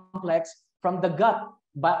complex from the gut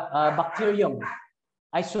bacterium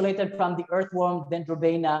isolated from the earthworm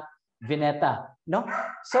Dendrobena veneta. No?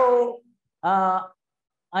 So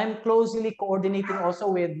I'm closely coordinating also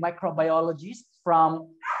with microbiologists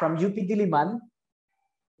from UP Diliman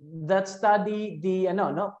that study the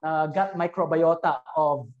gut microbiota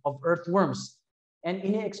of earthworms. And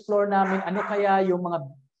ini-explore namin ano kaya yung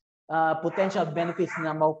mga potential benefits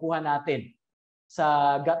na makukuha natin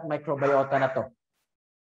sa gut microbiota na to,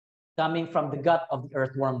 coming from the gut of the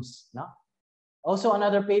earthworms. No? Also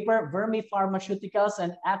another paper, vermi pharmaceuticals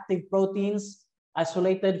and active proteins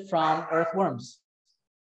isolated from earthworms.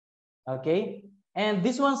 Okay, and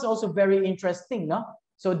this one's also very interesting, no?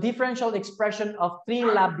 So differential expression of 3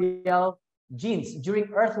 labial genes during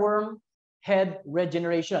earthworm head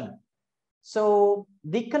regeneration. So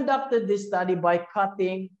they conducted this study by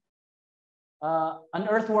cutting an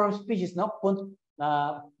earthworm species, no?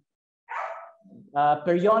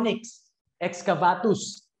 Perionyx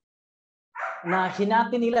excavatus, na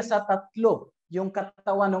hinati nila sa 3 yung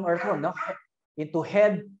katawan ng earthworm, no? Into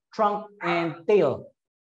head, trunk, and tail.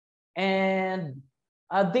 And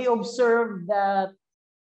they observed that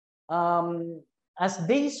as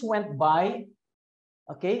days went by,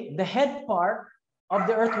 okay, the head part of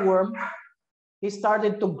the earthworm, he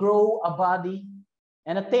started to grow a body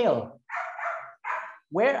and a tail.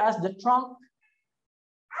 Whereas the trunk,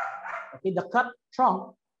 okay, the cut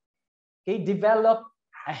trunk, okay, developed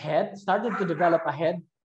a head, started to develop a head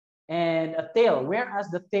and a tail. Whereas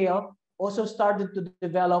the tail also started to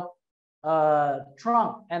develop a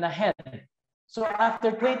trunk and a head. So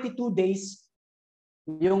after 22 days,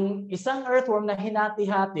 yung isang earthworm na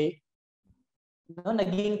hinati-hati, no,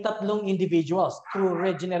 naging tatlong individuals through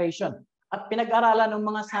regeneration. At pinag-aralan ng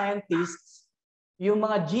mga scientists yung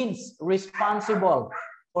mga genes responsible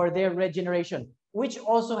for their regeneration, which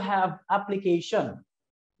also have application,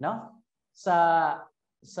 no, sa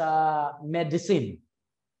medicine,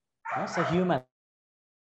 no, sa humans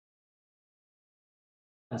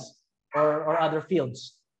or other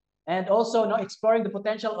fields. And also, no, exploring the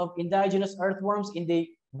potential of indigenous earthworms in the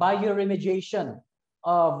bioremediation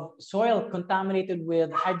of soil contaminated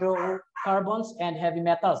with hydrocarbons and heavy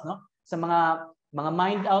metals, no? Sa mga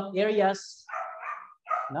mined out areas,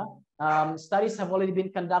 no? Studies have already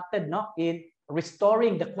been conducted, no, in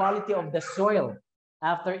restoring the quality of the soil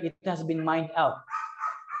after it has been mined out.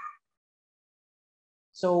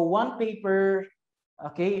 So one paper,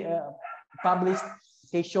 okay, published,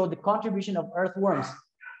 they showed the contribution of earthworms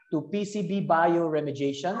to PCB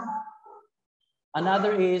bioremediation.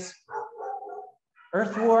 Another is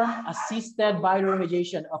earthworm-assisted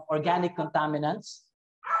bioremediation of organic contaminants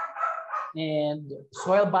and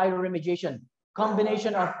soil bioremediation,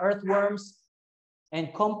 combination of earthworms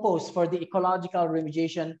and compost for the ecological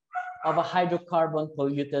remediation of a hydrocarbon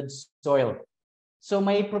polluted soil. So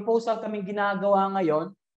may proposal kaming ginagawa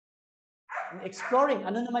ngayon, exploring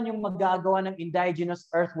ano naman yung magagawa ng indigenous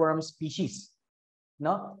earthworm species,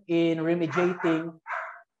 no, in remediating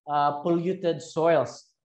polluted soils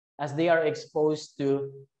as they are exposed to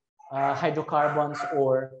hydrocarbons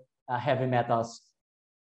or heavy metals.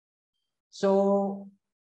 So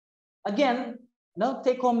again, no,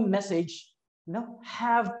 take home message, no,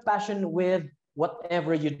 have passion with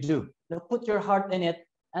whatever you do. No, put your heart in it,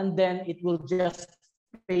 and then it will just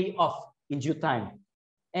pay off in due time.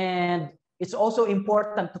 And it's also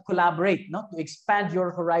important to collaborate, no, to expand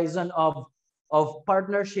your horizon of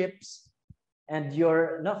partnerships and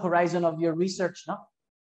your, no, horizon of your research, no.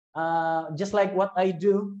 Just like what I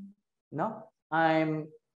do, no, I'm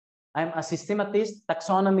a systematist,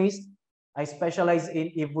 taxonomist. I specialize in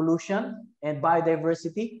evolution and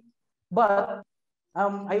biodiversity, but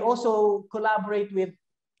I also collaborate with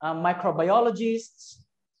microbiologists,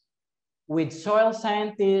 with soil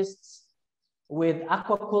scientists, with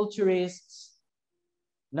aquaculturists,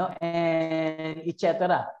 no, and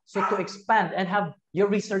etc. So to expand and have your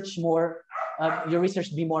research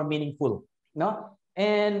be more meaningful, no.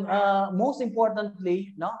 And most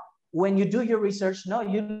importantly, no, when you do your research, no,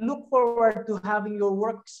 you look forward to having your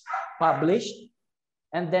works published,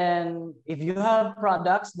 and then if you have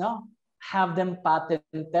products, no, have them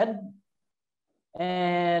patented,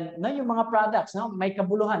 and no, yung mga products, no, may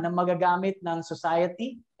kabuluhan na magagamit ng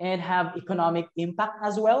society and have economic impact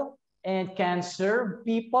as well, and can serve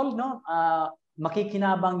people, no,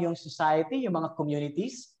 makikinabang yung society, yung mga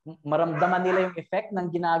communities, maramdaman nila yung effect ng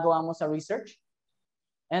ginagawa mo sa research.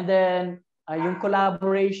 And then yung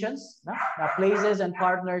collaborations, no, places and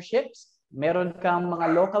partnerships, meron kang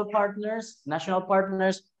mga local partners, national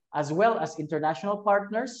partners, as well as international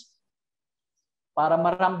partners, para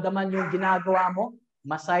maramdaman yung ginagawa mo,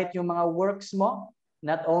 masite yung mga works mo,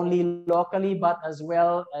 not only locally but as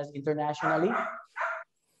well as internationally.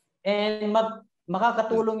 And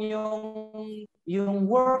makakatulong yung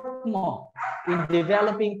work mo in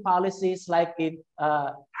developing policies like in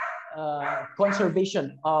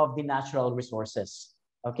conservation of the natural resources.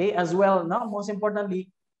 Okay, as well, no, most importantly,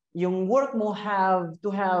 yung work mo have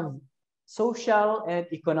to have social and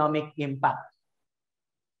economic impact,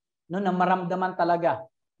 no, na maramdaman talaga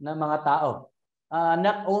ng mga tao.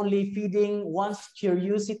 Not only feeding one's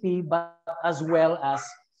curiosity, but as well as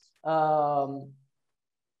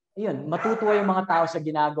yun, matutuwa yung mga tao sa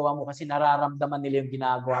ginagawa mo kasi nararamdaman nila yung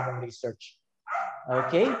ginagawa mong research.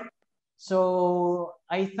 Okay? So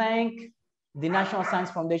I thank the National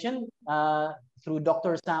Science Foundation through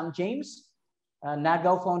Dr. Sam James,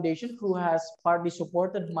 Nagaw Foundation, who has partly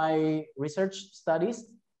supported my research studies,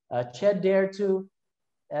 Ched Dare too,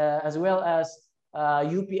 as well as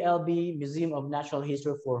UPLB Museum of Natural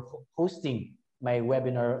History for hosting my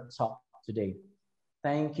webinar talk today.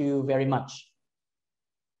 Thank you very much.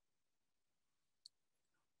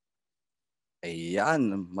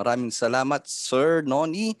 Ayan, maraming salamat Sir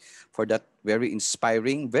Noni for that very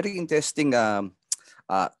inspiring, very interesting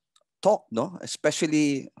talk, no?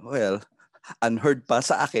 Especially, well, unheard pa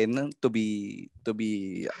sa akin, to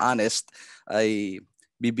be honest, ay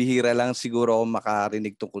bibihira lang siguro ako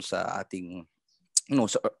makarinig tungkol sa ating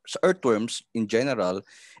sa earthworms in general,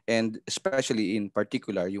 and especially in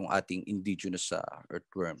particular yung ating indigenous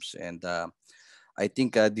earthworms. And I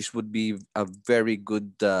think this would be a very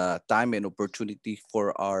good time and opportunity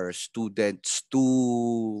for our students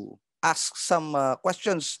to ask some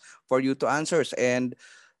questions for you to answer. And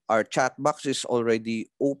our chat box is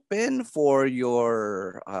already open for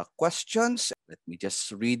your questions. Let me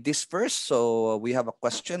just read this first. So we have a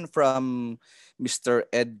question from Mr.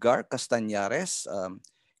 Edgar Castañares.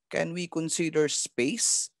 Can we consider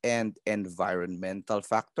space and environmental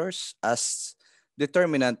factors as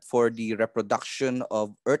determinant for the reproduction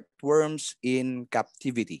of earthworms in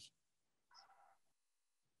captivity?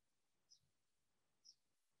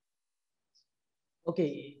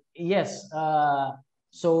 Okay, yes.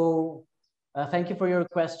 So thank you for your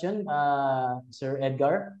question, Sir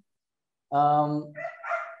Edgar.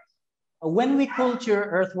 When we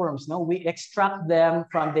culture earthworms, we extract them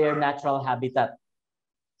from their natural habitat.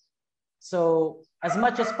 So as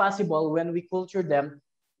much as possible, when we culture them,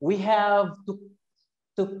 we have to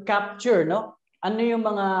capture, ano yung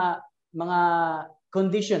mga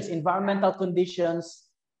conditions, environmental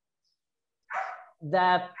conditions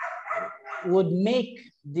that would make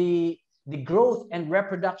the growth and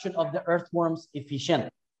reproduction of the earthworms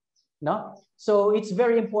efficient. No? So it's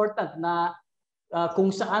very important na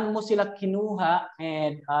kung saan mo sila kinuha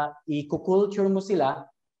and i-culture mo sila,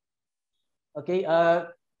 okay,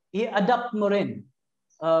 i-adapt mo rin.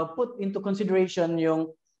 Put into consideration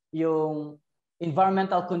yung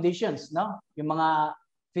environmental conditions, no? Yung mga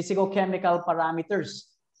physico-chemical parameters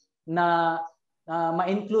na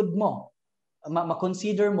ma-include mo,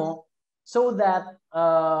 ma-consider mo, so that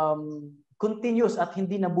continuous at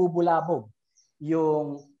hindi nabubulabog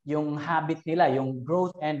yung habit nila, yung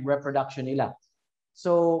growth and reproduction nila.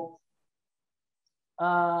 So,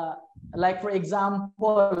 like for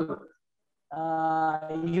example,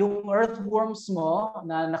 yung earthworms mo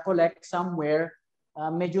na na-collect somewhere,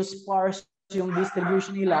 medyo sparse yung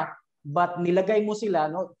distribution nila, but nilagay mo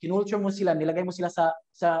sila, kinulture mo sila, nilagay mo sila sa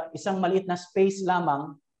isang maliit na space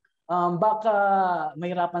lamang, baka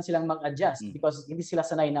mahirapan silang mag-adjust because hindi sila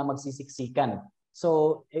sanay na magsisiksikan.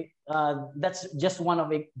 So that's just one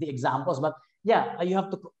of the examples. But yeah, you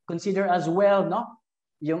have to consider as well,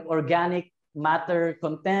 yung organic matter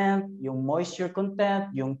content, yung moisture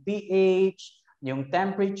content, yung pH, yung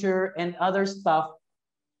temperature, and other stuff,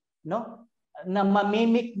 na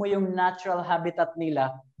mamimic mo yung natural habitat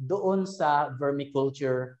nila doon sa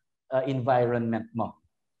vermiculture environment mo.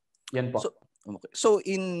 Yan po. So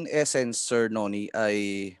in essence, Sir Noni,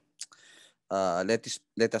 let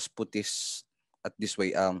us put this at this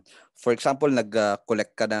way. For example,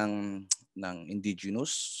 nag-collect ka ng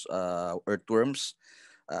indigenous earthworms.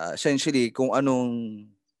 Essentially, kung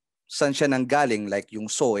saan siya nanggaling, like yung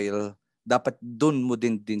soil, dapat dun mo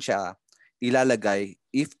din siya ilalagay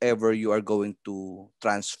if ever you are going to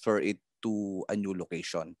transfer it to a new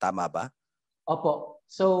location. Tama ba? Opo.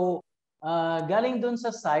 So, galing dun sa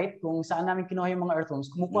site, kung saan namin kinuha yung mga earthworms,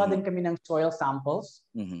 kumukuha din kami ng soil samples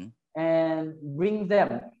and bring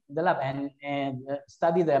them to the lab and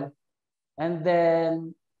study them. And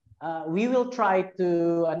then, we will try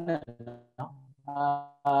to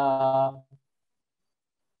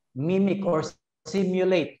mimic or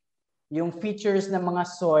simulate yung features ng mga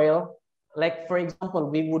soil. Like for example,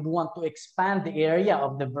 we would want to expand the area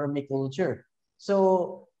of the vermiculture.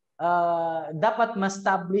 So dapat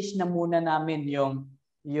ma-establish na muna namin yung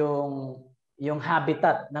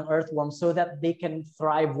habitat ng earthworms so that they can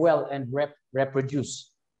thrive well and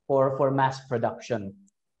reproduce for mass production.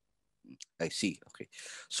 I see. Okay.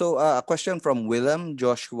 So a question from Willem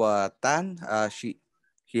Joshua Tan.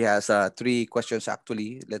 He has 3 questions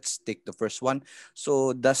actually. Let's take the first one.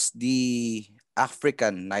 So does the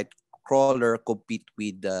African nightcrawler compete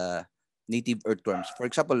with native earthworms? For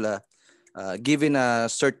example, given a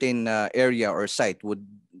certain area or site,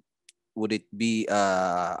 would it be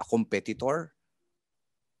a competitor?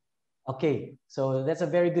 Okay, so that's a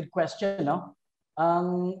very good question, no?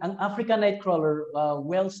 Ang African nightcrawler,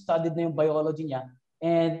 well studied na yung biology niya,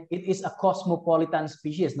 and it is a cosmopolitan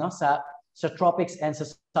species, no, sa tropics and sa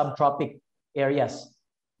subtropic areas,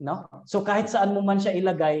 no? So kahit saan mo man siya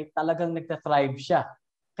ilagay, talagang nagta-thrive siya.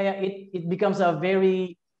 Kaya it becomes a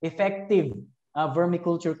very effective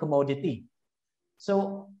vermiculture commodity.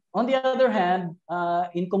 So on the other hand,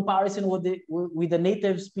 in comparison with the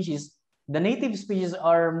native species, the native species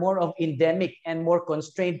are more of endemic and more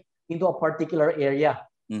constrained into a particular area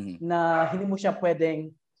na hindi mo siya pwedeng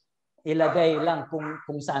ilagay lang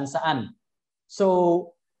kung saan-saan.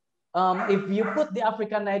 So if you put the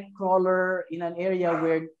African nightcrawler in an area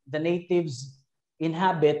where the natives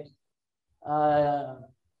inhabit,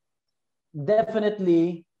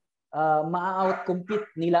 definitely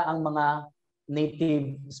ma-outcompete nila ang mga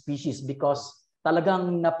native species because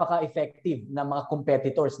talagang napaka-effective na mga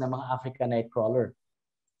competitors ng mga African nightcrawler.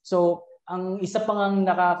 So, ang isa pang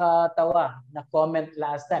nakakatawa na comment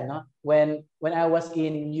last time, no? When I was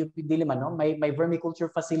in UP Diliman, no? May vermiculture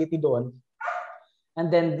facility doon. And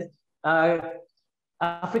then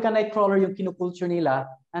African nightcrawler yung kinukulture nila,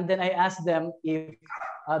 and then I asked them if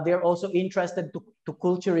they're also interested to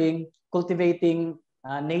cultivating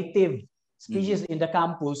native species in the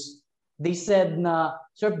campus. They said na,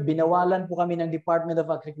 sir, binawalan po kami ng Department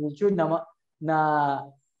of Agriculture na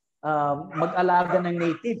mag-alaga ng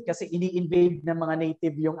native kasi ini-invade ng mga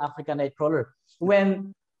native yung African nightcrawler.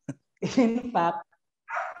 When, in fact,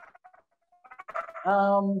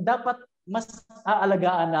 dapat mas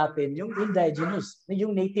aalagaan natin yung indigenous,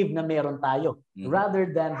 yung native na meron tayo,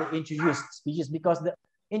 rather than the introduced species, because the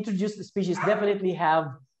introduced species definitely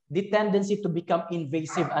have the tendency to become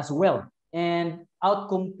invasive as well and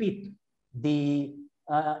outcompete the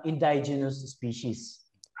indigenous species.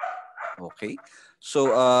 Okay.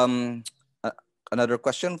 So, another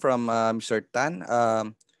question from Mr. Tan.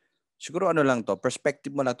 Siguro ano lang to,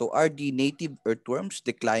 perspective mo na to, are the native earthworms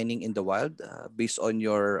declining in the wild based on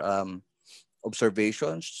your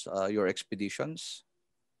observations, your expeditions?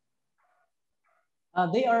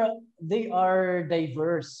 They are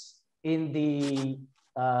diverse in the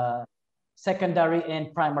secondary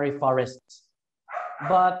and primary forests.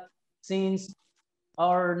 But since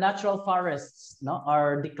our natural forests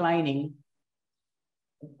are declining,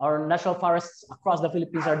 our natural forests across the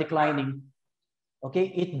Philippines are declining, okay,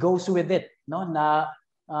 it goes with it, no, na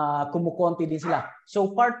kumukonti din sila. So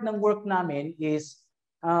part ng work namin is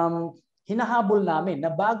hinahabol namin na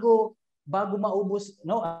bago maubos,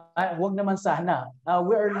 no, wag naman sana.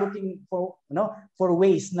 We are looking for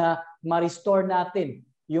ways na ma-restore natin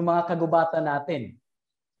yung mga kagubatan natin.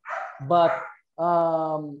 But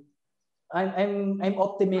I'm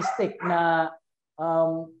optimistic na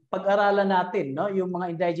pag-aralan natin, no, yung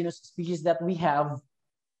mga indigenous species that we have,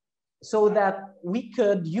 so that we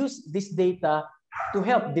could use this data to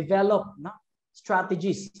help develop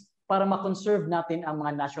strategies para ma-conserve natin ang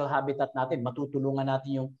mga natural habitat natin. Matutulungan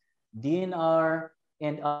natin yung DNR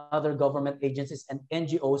and other government agencies and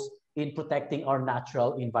NGOs in protecting our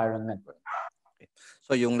natural environment.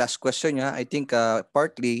 So yung last question niya, I think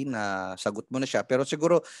partly na sagot mo na siya, pero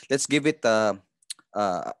siguro let's give it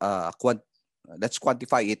let's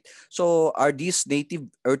quantify it. So are these native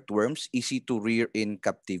earthworms easy to rear in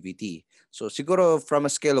captivity? So siguro from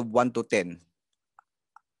a scale of 1 to 10,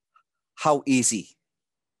 how easy?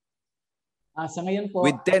 Sa ngayon po,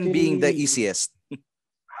 with 10 being the easiest.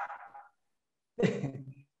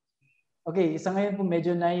 Okay, sa ngayon po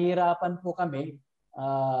medyo nahihirapan po kami.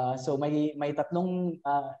 So may tatlong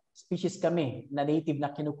species kami na native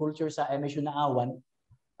na kinukulture sa University-Naawan.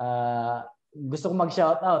 Gusto ko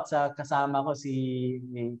mag-shoutout sa kasama ko si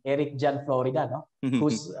Eric Jan Florida, no?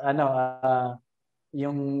 Who's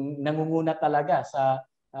yung nangunguna talaga sa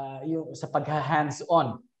sa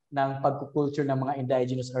pag-hands-on ng pagkukulture ng mga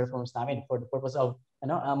indigenous earthworms namin for the purpose of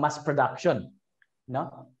mass production,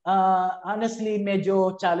 no? Honestly,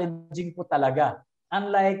 medyo challenging po talaga.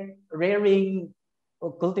 Unlike rearing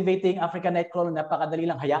o cultivating African nightcrawler, napakadali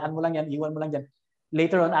lang, hayaan mo lang yan, iwan mo lang yan.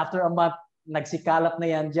 Later on, after a month, nagsikalap na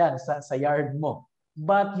yan dyan sa yard mo.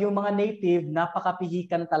 But yung mga native,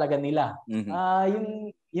 napakapihikan talaga nila.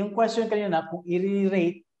 Yung question kanina, kung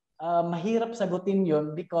i-rate, mahirap sagutin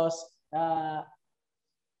yun because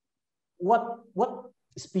what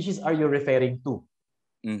species are you referring to?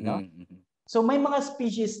 No? So may mga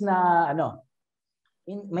species na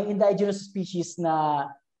may indigenous species na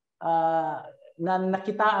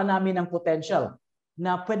nakitaan namin ng potential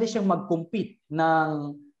na pwede siyang mag-compete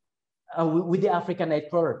with the African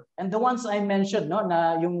nightcrawler. And the ones I mentioned, no,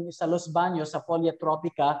 na yung sa Los Baños, sa Folia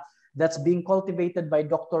tropica, that's being cultivated by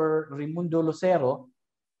Dr. Raimundo Lucero.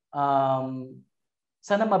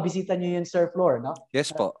 Sana mabisita niyo yun, Sir Flor, no?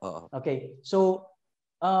 Yes po. Okay. So,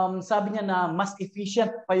 sabi niya na mas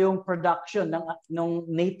efficient pa yung production ng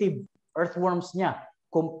native earthworms niya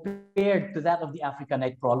compared to that of the African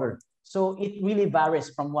nightcrawler. So, it really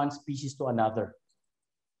varies from one species to another.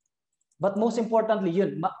 But most importantly,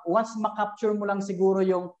 yun, once ma-capture mo lang siguro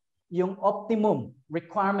yung optimum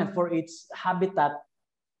requirement for its habitat,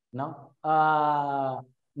 no?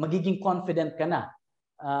 Magiging confident ka na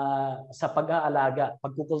sa pag-aalaga,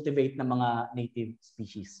 pag-cultivate ng mga native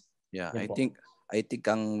species. Yeah, Yan I think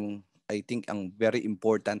I think ang very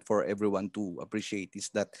important for everyone to appreciate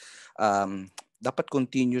is that dapat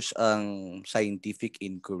continuous ang scientific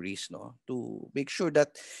inquiries, no, to make sure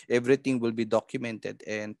that everything will be documented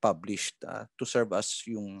and published to serve as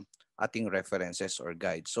yung ating references or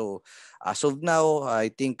guides. So as of now, I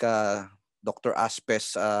think Dr.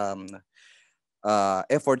 Aspe's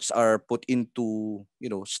efforts are put into,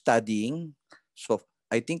 studying. So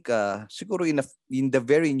I think siguro in the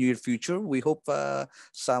very near future, we hope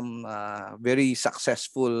some very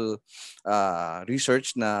successful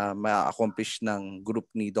research na ma-accomplish ng group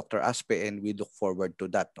ni Dr. Aspe, and we look forward to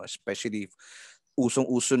that, no? Especially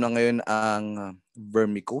usong-uso na ngayon ang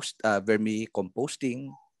vermicomposting,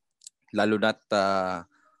 lalo na't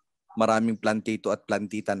maraming plantato at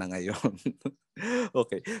plantita na ngayon.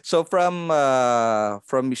 Okay. So from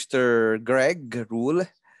Mr. Greg Rule,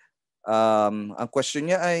 ang question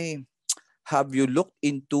niya ay, have you looked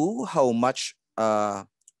into how much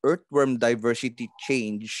earthworm diversity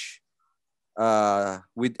change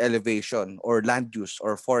with elevation or land use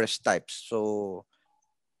or forest types? So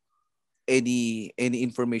any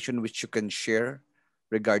information which you can share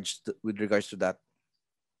with regards to that?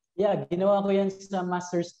 Yeah, ginawa ko yan sa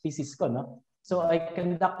master's thesis ko, no? So I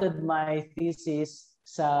conducted my thesis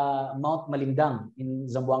sa Mount Malindang in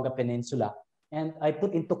Zamboanga Peninsula, and I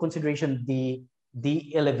put into consideration the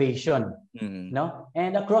elevation, no?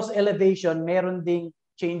 And across elevation, meron ding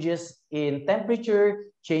changes in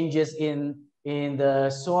temperature, changes in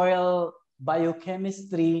the soil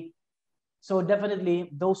biochemistry. So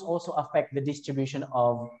definitely those also affect the distribution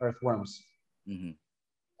of earthworms.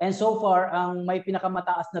 And so far, ang may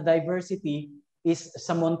pinakamataas na diversity is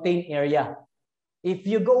sa montane area. If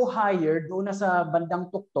you go higher, doon na sa bandang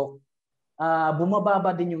tuktok,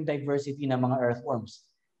 bumababa din yung diversity ng mga earthworms.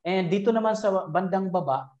 And dito naman sa bandang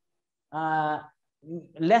baba,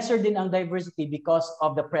 lesser din ang diversity because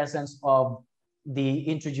of the presence of the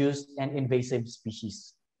introduced and invasive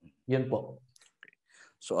species. Yun po.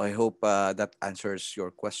 So I hope that answers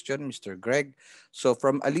your question, Mr. Greg. So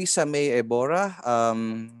from Alisa May Ebora,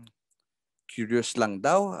 curious lang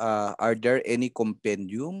daw, are there any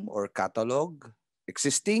compendium or catalog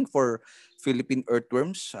existing for Philippine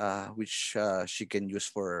earthworms which she can use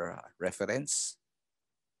for reference?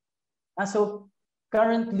 So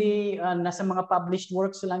currently, nasa mga published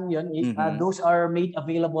works lang yun. Those are made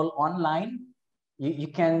available online.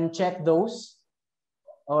 You can check those.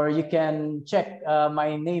 Or you can check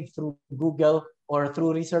my name through Google or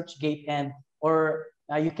through ResearchGate, or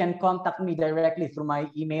you can contact me directly through my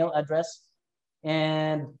email address.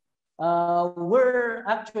 And we're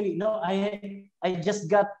actually, I just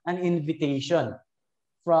got an invitation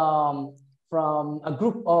from a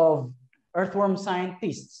group of earthworm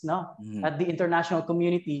scientists, at the international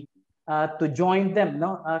community to join them,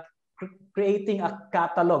 creating a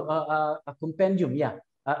catalog, a compendium,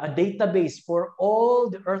 a database for all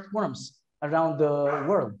the earthworms around the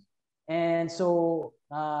world. And so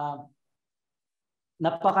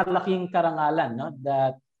napakalaking karangalan,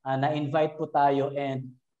 that na-invite po tayo,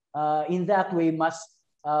 and in that way mas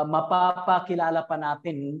mapapakilala pa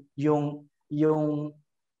natin yung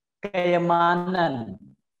kayamanan,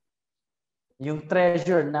 yung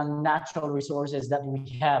treasure ng natural resources that we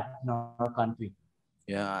have in our country.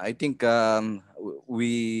 Yeah, I think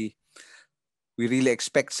we really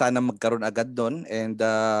expect sana magkaroon agad doon, and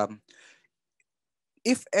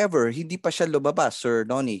if ever hindi pa siya lumabas, Sir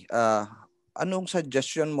Noni, anong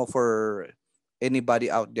suggestion mo for anybody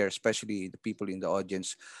out there, especially the people in the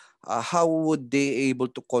audience? How would they able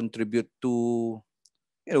to contribute to,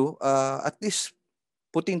 at least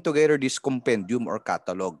putting together this compendium or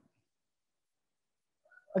catalog?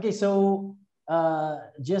 Okay, so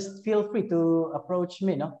just feel free to approach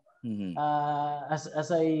me, as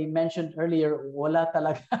I mentioned earlier, wala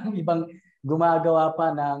talagang ibang gumagawa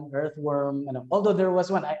pa ng earthworm. Although there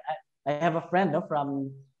was one, I have a friend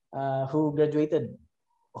from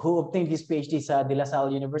who obtained his PhD sa De La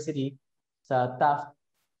Salle University sa Taft,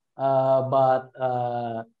 but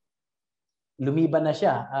lumiban na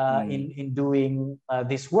siya in doing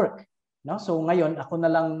this work. So ngayon ako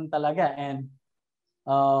na lang talaga, and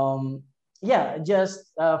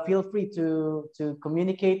just feel free to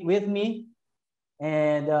communicate with me,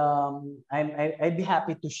 and I'd be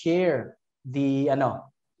happy to share the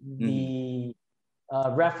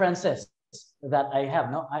references that I have.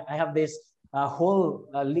 I have this whole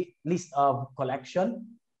list of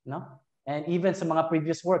collection, and even sa mga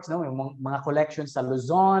previous works, mga collections sa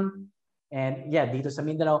Luzon, and dito sa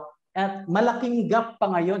Mindanao. At malaking gap pa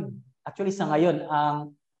ngayon, actually sa ngayon,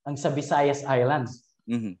 ang sa Visayas Islands.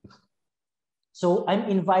 So I'm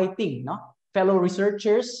inviting fellow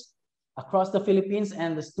researchers across the Philippines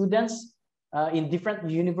and the students in different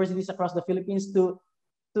universities across the Philippines to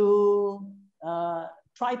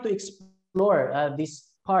try to explore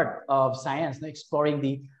this part of science, exploring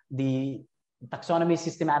the taxonomy,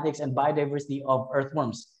 systematics, and biodiversity of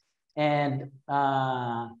earthworms. And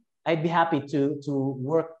I'd be happy to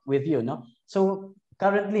work with you. No? So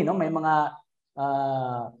currently, no, may mga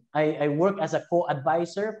I work as a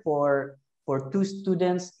co-advisor for two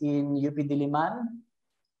students in UP Diliman,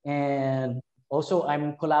 and also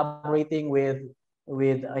I'm collaborating with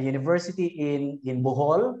a university in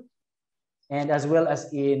Bohol, and as well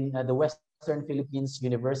as in the Western Philippines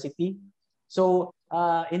University. So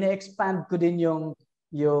ina-expand ko din yung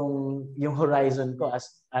horizon ko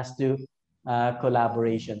as to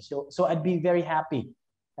collaboration. So I'd be very happy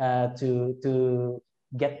to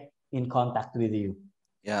get in contact with you.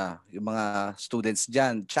 Yeah, yung mga students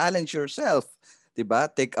dyan, challenge yourself. 'Di ba?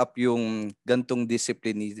 Take up yung gantong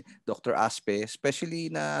discipline ni Dr. Aspe, especially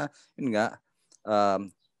na yun nga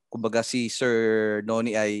kumbaga si Sir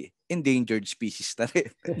Noni ay endangered species na rin.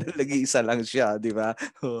 Nag-iisa lang siya, 'di ba?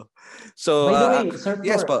 So by the way, Sir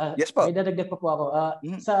yes Flor, po. Yes po. may dadagdag pa po ako.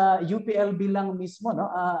 Sa UPLB lang mismo, no?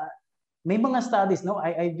 May mga studies, no?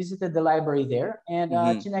 I visited the library there, and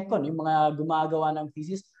chinek ko yung mga gumagawa ng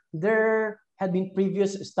thesis. There had been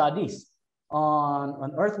previous studies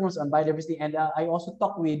on earthworms, on biodiversity, and I also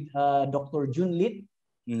talked with Dr. Jun Lit.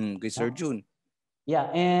 Kay Sir Jun.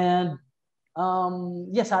 Yeah, and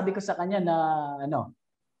sabi ko sa kanya na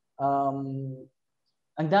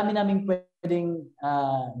ang dami naming pwedeng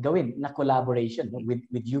gawin na collaboration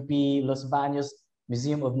with UP Los Baños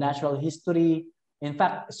Museum of Natural History. In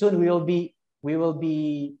fact, soon we will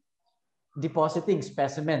be depositing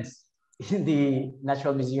specimens in the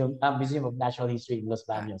Museum of Natural History in Los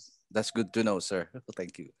Baños. That's good to know, sir.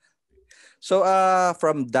 Thank you. So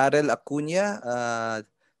from Darrell Acuna,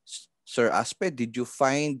 Sir Aspe, did you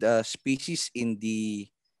find species in the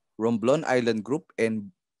Romblon Island group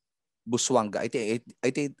and Busuanga? I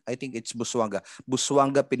think it's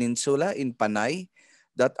Busuanga Peninsula in Panay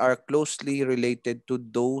that are closely related to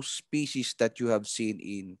those species that you have seen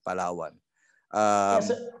in Palawan.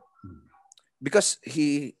 Yes, because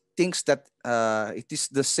he thinks that it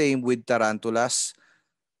is the same with tarantulas.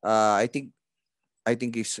 I think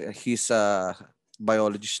he's a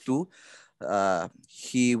biologist too.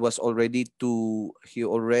 He already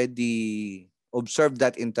observed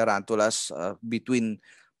that in tarantulas between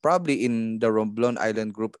probably in the Romblon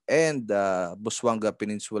Island group and the Busuanga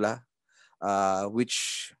Peninsula,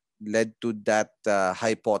 which led to that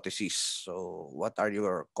hypothesis. So what are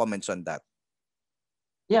your comments on that?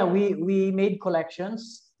 Yeah, we made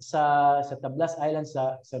collections sa Tablas Island,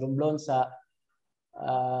 sa Romblon, sa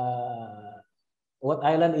what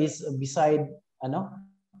island is beside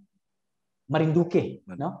Marinduque,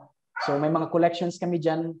 no? So may mga collections kami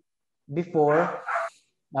diyan before.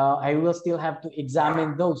 I will still have to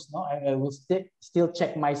examine those, no? I will still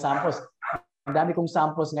check my samples. Ang dami kong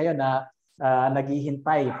samples ngayon na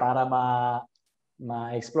naghihintay para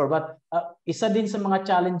ma-explore. But isa din sa mga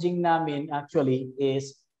challenging namin actually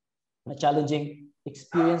is challenging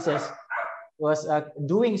experiences was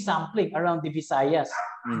doing sampling around the Visayas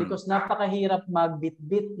because napakahirap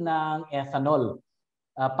magbitbit ng ethanol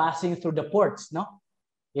passing through the ports, no?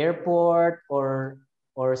 Airport or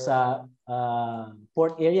sa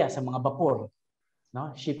port area, sa mga vapor,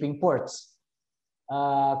 no? Shipping ports.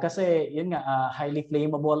 Kasi yun nga, highly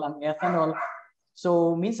flammable ang ethanol.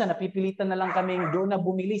 So minsan napipilitan na lang kaming doon na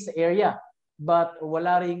bumili sa area but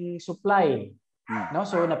wala ring supply. No?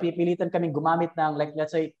 So napipilitan kaming gumamit ng like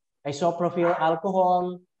let's say isopropyl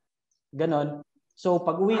alcohol, ganon. So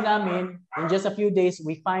pag-uwi namin, in just a few days,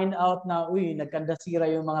 we find out na nagkandasira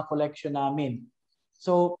yung mga collection namin.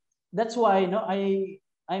 So that's why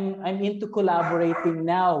I'm into collaborating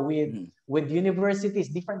now with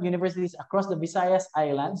universities, different universities across the Visayas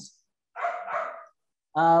Islands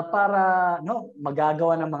para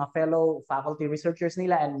magagawa ng mga fellow faculty researchers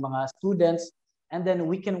nila and mga students, and then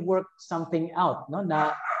we can work something out, no,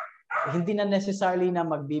 na hindi na necessarily na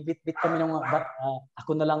magbibit-bit kami ng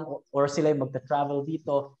ako na lang or sila magta-travel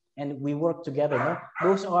dito and we work together, no?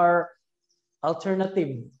 Those are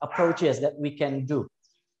alternative approaches that we can do.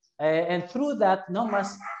 And through that, no,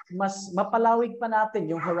 mas mapalawig pa natin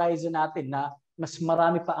yung horizon natin na mas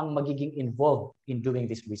marami pa ang magiging involved in doing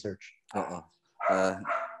this research.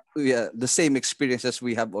 Yeah, the same experiences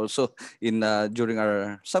we have also in during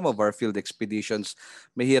some of our field expeditions.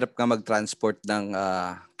 Mahirap ka mag-transport ng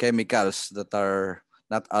chemicals that are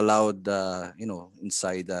not allowed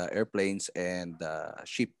inside airplanes and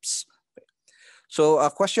ships. So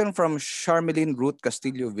a question from Charmelyn Ruth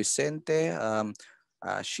Castillo Vicente.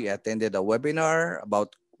 She attended a webinar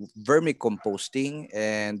about vermicomposting,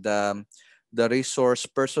 and the resource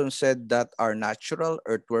person said that our natural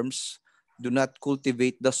earthworms do not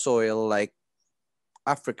cultivate the soil like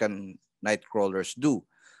African nightcrawlers do.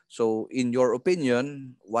 So, in your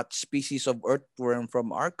opinion, what species of earthworm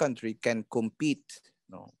from our country can compete,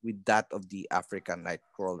 with that of the African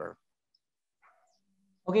nightcrawler?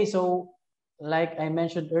 Okay, so like I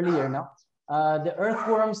mentioned earlier, now the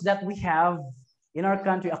earthworms that we have in our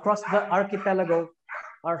country across the archipelago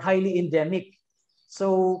are highly endemic.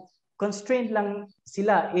 So constrained lang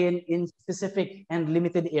sila in specific and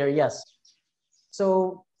limited areas.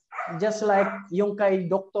 So just like yung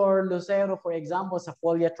kay Dr. Lucero, for example, sa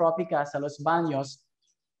Folia tropica sa Los Baños,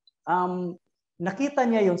 nakita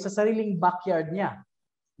niya yun sa sariling backyard niya.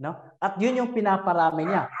 No? At yun yung pinaparami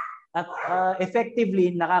niya. At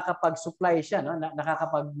effectively, nakakapag-supply siya, no?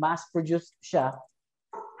 Nakakapag-mass produce siya.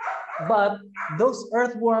 But those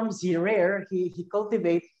earthworms he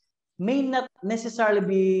cultivate may not necessarily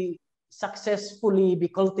be successfully be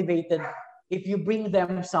cultivated if you bring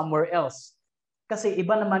them somewhere else. Kasi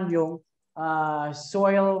iba naman yung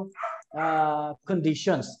soil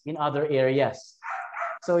conditions in other areas.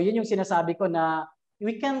 So yun yung sinasabi ko na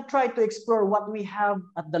we can try to explore what we have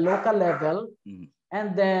at the local level.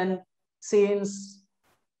 And then since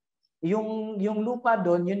yung lupa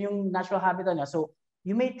doon, yun yung natural habitat niya. So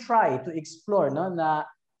you may try to explore, no, na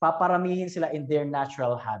paparamihin sila in their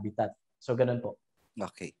natural habitat. So ganun po.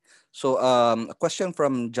 Okay. So a question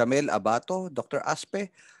from Jamel Abato, Dr. Aspe.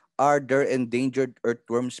 Are there endangered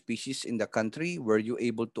earthworm species in the country? Were you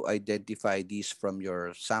able to identify these from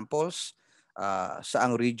your samples?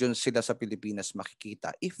 Saang region sila sa Pilipinas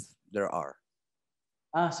makikita if there are?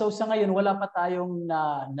 So sa ngayon, wala pa tayong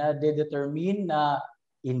na-determine na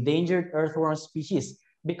endangered earthworm species.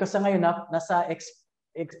 Because sa ngayon, nasa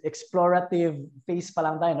explorative phase pa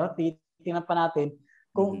lang tayo. No? Titingnan pa natin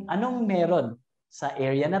kung anong meron sa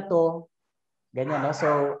area na to. Ganyan. No?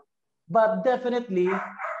 So, but definitely,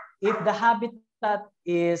 if the habitat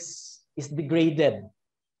is degraded,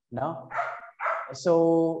 no?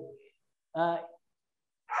 So,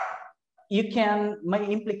 may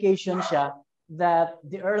implication siya that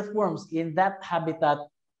the earthworms in that habitat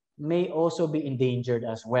may also be endangered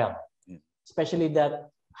as well. Especially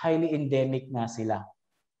that highly endemic na sila.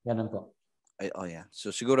 Ganun po. Oh yeah.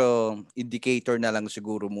 So siguro indicator na lang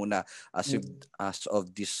siguro muna as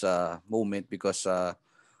of this moment, because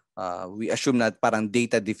we assume na parang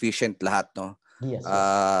data deficient lahat, no? Yes.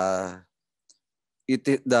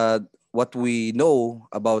 What we know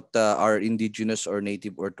about our indigenous or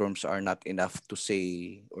native earthworms are not enough to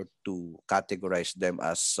say or to categorize them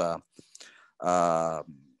as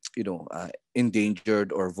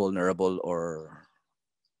endangered or vulnerable or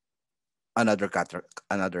another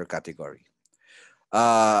category.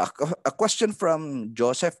 A question from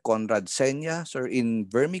Joseph Conrad Senya. Sir, in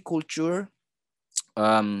vermiculture,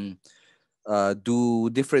 do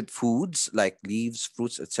different foods like leaves,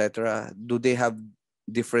 fruits, etc., do they have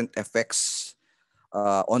different effects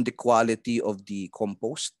on the quality of the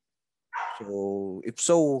compost? So if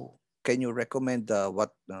so, can you recommend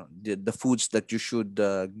what the foods that you should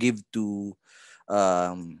give to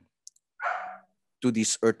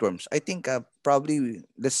these earthworms? I think probably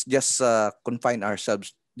let's just confine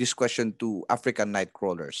ourselves this question to African night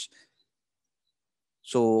crawlers.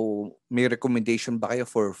 So may recommendation ba kayo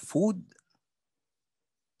for food?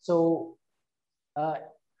 So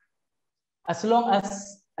as long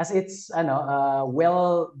as it's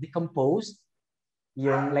well decomposed,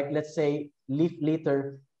 yung like let's say leaf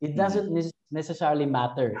litter, it doesn't necessarily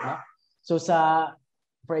matter, no? So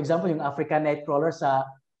for example, yung African nightcrawler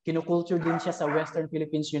kinukulture din siya sa Western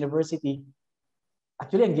Philippines University.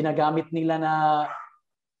 Actually, ang ginagamit nila na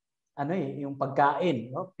yung pagkain,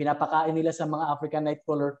 no? Pinapakain nila sa mga African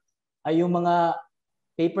nightcrawler ay yung mga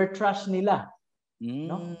paper trash nila.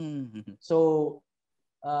 No? So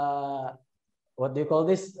what do you call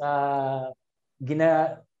this? Ano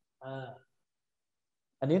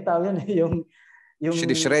yung tawag yun? yung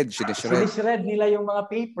sinishred nila yung mga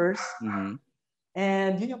papers.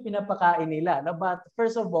 And yun yung pinapakain nila. No? But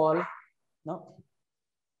first of all, no,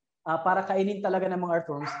 para kainin talaga ng mga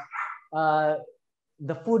earthworms,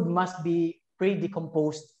 the food must be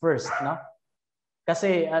pre-decomposed first. No?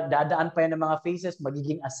 Kasi dadaan pa yan ng mga phases,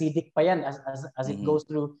 magiging acidic pa yan as it goes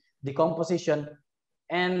through decomposition.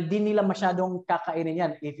 And di nila masyadong kakainin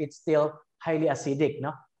yan if it's still highly acidic.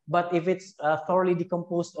 No? But if it's thoroughly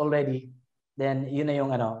decomposed already, then yun na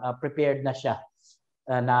yung prepared na siya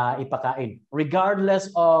na ipakain.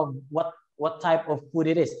 Regardless of what type of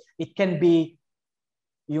food it is. It can be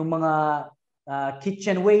yung mga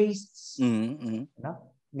kitchen wastes, Mm-hmm.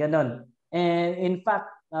 ganon. And in fact,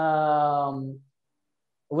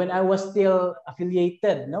 when I was still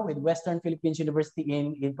affiliated with Western Philippines University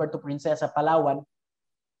in Puerto Princesa, Palawan,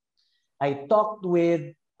 I talked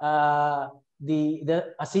with a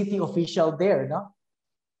city official there,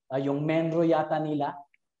 yung Menro yata nila,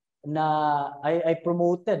 na I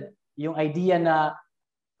promoted yung idea na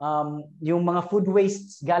yung mga food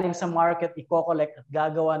wastes galing sa market i-collect at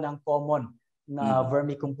gagawa ng common na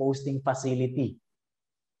vermicomposting facility.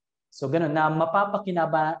 So ganun, na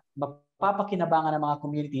mapapakinabangan ng mga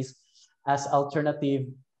communities as alternative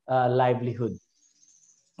livelihood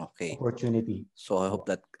opportunity. So I hope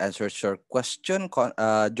that answers your question,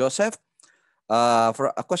 Joseph.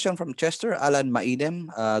 For a question from Chester, Alan Maidem.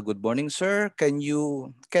 Good morning, sir. Can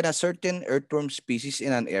a certain earthworm species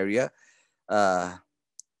in an area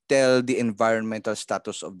tell the environmental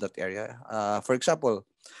status of that area? For example,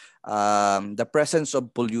 the presence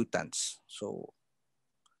of pollutants. So,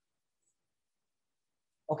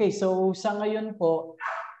 okay, so sa ngayon po,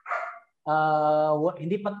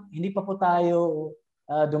 hindi pa po tayo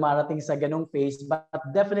dumarating sa ganong phase, but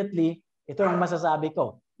definitely ito ang masasabi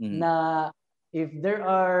ko na if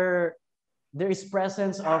there is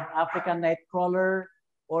presence of African nightcrawler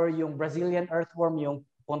or yung Brazilian earthworm, yung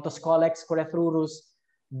Pontoscolex corethrurus,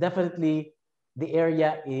 definitely the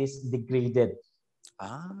area is degraded.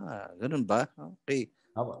 Ganun ba? Okay.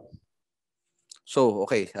 So,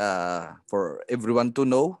 okay, for everyone to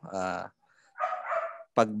know,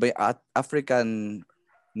 pag may African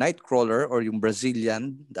nightcrawler or yung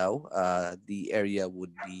Brazilian daw, the area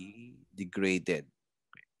would be degraded.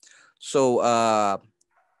 So,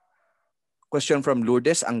 question from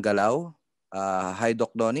Lourdes Angalao. Hi, Doc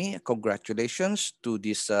Donnie. Congratulations to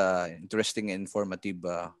this interesting and informative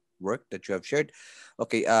work that you have shared.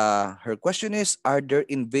 Okay, her question is, are there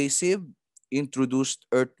invasive introduced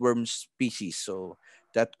earthworm species so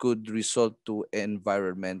that could result to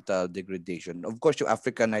environmental degradation? Of course, yung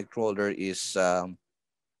African nightcrawler is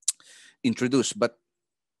introduced, but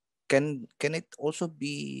can it also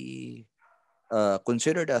be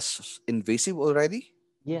considered as invasive already?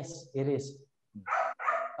 Yes, it is.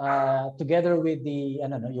 Together with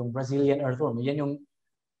yung Brazilian earthworm, yan yung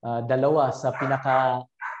dalawa sa pinaka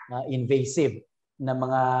invasive na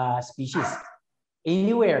mga species.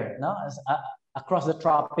 Anywhere, across the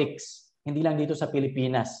tropics, hindi lang dito sa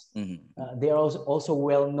Pilipinas. They are also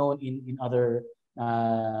well known in other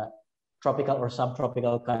tropical or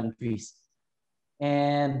subtropical countries.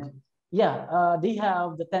 And yeah, they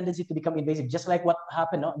have the tendency to become invasive, just like what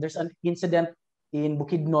happened. There's an incident in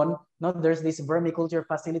Bukidnon. There's this vermiculture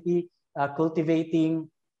facility cultivating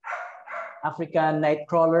African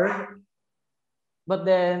nightcrawler. But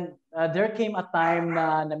then there came a time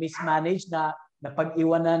na mismanaged na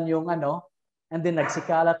napag-iwanan yung and then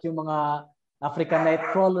nagsikalat yung mga African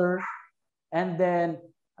nightcrawler. And then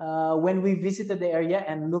when we visited the area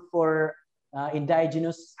and looked for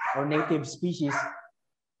indigenous or native species,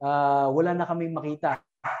 wala na kaming makita.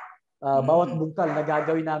 Bawat bungkal na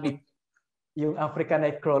gagawin namin yung African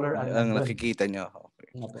nightcrawler ang nakikita nyo.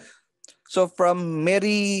 Okay. So from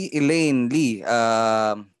Mary Elaine Lee,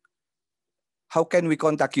 how can we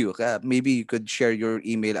contact you? Maybe you could share your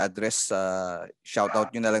email address. Shout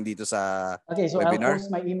out nyo na lang dito sa webinar. I'll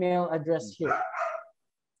post my email address here.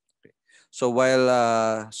 Okay. So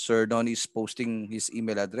while Sir Don is posting his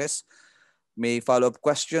email address, may follow-up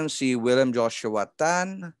question si William Joshua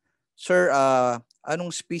Tan. Sir,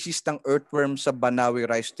 anong species ng earthworm sa Banawe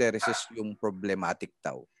rice terraces yung problematic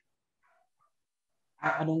daw?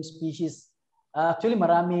 Anong species? Actually,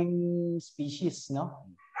 maraming species, no?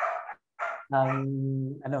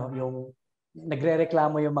 Yung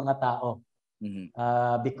nagrereklamo yung mga tao.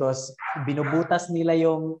 Because binubutas nila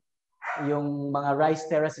yung mga rice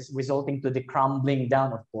terraces, resulting to the crumbling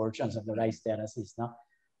down of portions of the rice terraces, no?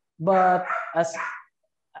 But as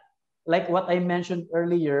like what I mentioned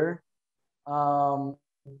earlier,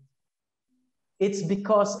 it's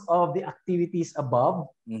because of the activities above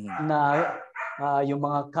na yung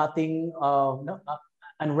mga cutting of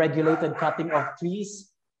unregulated cutting of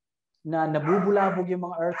trees na nabubulabog yung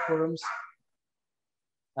mga earthworms.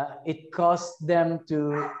 It caused them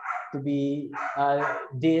to be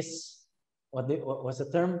what's the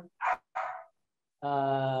term?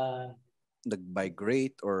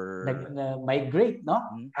 Nag-migrate or migrate, no?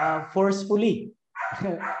 Forcefully.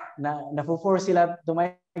 Na-force sila to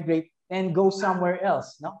migrate and go somewhere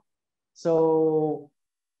else, no? So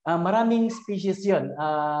maraming species 'yon.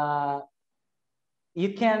 You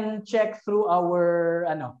can check through our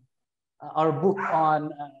book on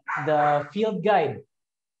the field guide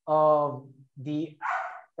of the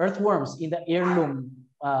earthworms in the heirloom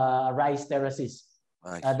rice terraces.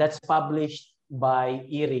 Right. That's published by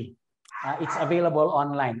IRI. It's available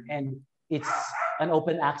online and it's an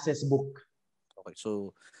open access book. Okay,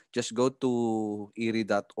 so just go to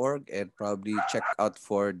iri.org and probably check out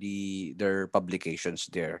for their publications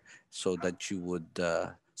there, so that you would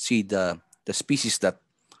see the species that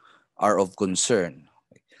are of concern.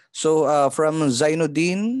 So from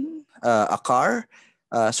Zainuddin Akar,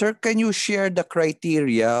 sir, can you share the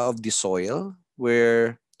criteria of the soil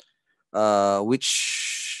where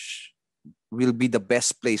which will be the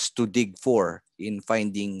best place to dig for in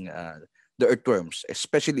finding the earthworms,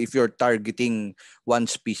 especially if you're targeting one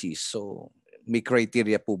species? So may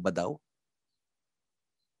criteria po ba daw?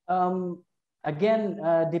 Again,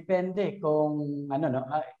 depende kung ano, no,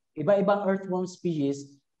 iba-ibang earthworm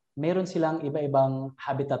species, meron silang iba-ibang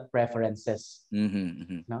habitat preferences.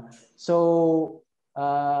 No? So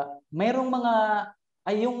mayroong mga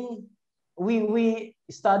yung we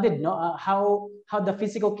studied, no, how the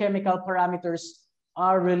physical chemical parameters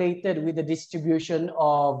are related with the distribution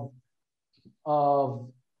of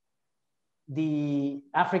the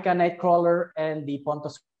African nightcrawler and the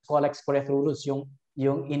Pontoscolex coryphurus, yung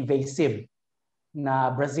invasive na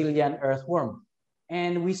Brazilian earthworm.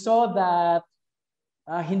 And we saw that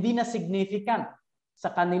hindi na significant sa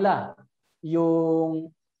kanila yung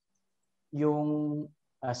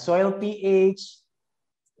soil pH,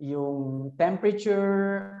 yung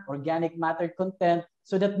temperature, organic matter content.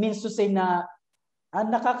 So that means to say na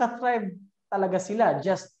nakaka-thrive talaga sila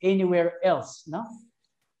just anywhere else, no?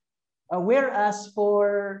 Whereas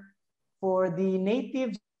for the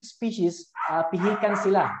native species, pihikan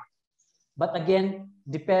sila. But again,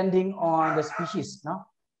 depending on the species, no?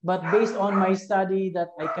 But based on my study that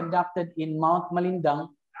I conducted in Mount Malindang,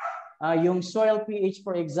 yung soil pH,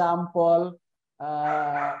 for example,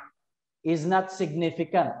 is not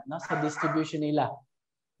significant, no, sa distribution nila.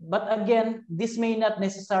 But again, this may not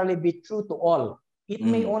necessarily be true to all. It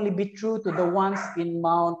may only be true to the ones in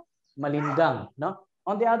Mount Malindang, no?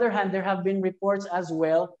 On the other hand, there have been reports as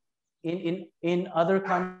well in other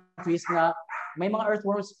countries na may mga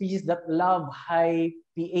earthworm species that love high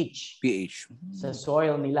pH sa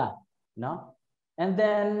soil nila, no? And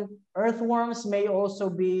then earthworms may also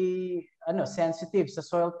be sensitive sa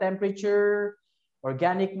soil temperature,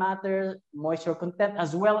 organic matter, moisture content,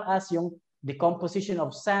 as well as yung decomposition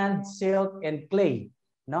of sand, silt, and clay,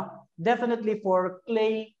 no? Definitely for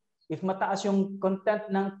clay, if mataas yung content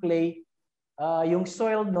ng clay, yung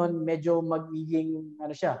soil nun medyo magiging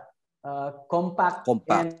compact,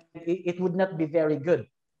 and it would not be very good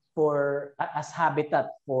for as habitat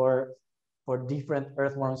for different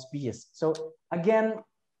earthworm species. So again,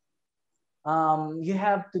 you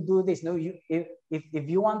have to do this. No, if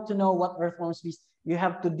you want to know what earthworm species, you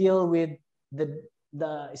have to deal with the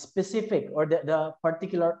specific or the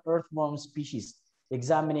particular earthworm species,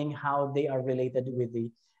 examining how they are related with the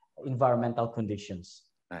environmental conditions.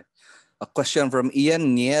 Right. A question from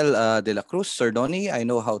Ian Niel de la Cruz. Sir Donnie, I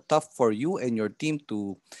know how tough for you and your team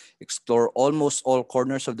to explore almost all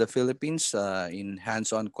corners of the Philippines in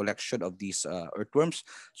hands-on collection of these earthworms.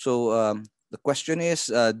 So the question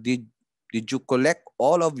is, did you collect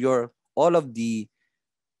all of the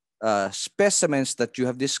specimens that you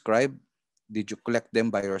have described? Did you collect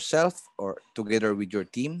them by yourself or together with your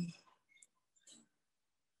team?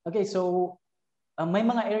 Okay, so may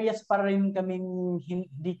mga areas pa rin kaming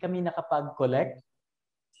hindi kami nakapag-collect,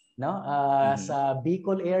 no? Sa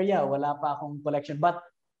Bicol area, wala pa akong collection. But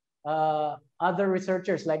other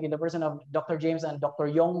researchers, like in the person of Dr. James and Dr.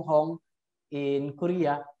 Yong Hong in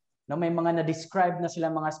Korea, no, may mga na-describe na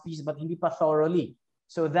sila mga species but hindi pa thoroughly.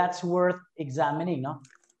 So that's worth examining, no?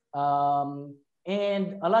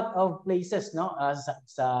 And a lot of places, no?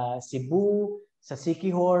 Sa Cebu, sa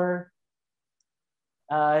Siquijor,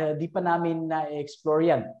 di pa namin na-explore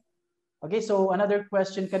yan. Okay, so another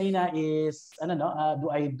question kanina is,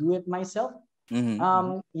 do I do it myself?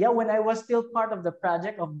 Yeah, when I was still part of the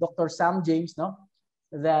project of Dr. Sam James, no,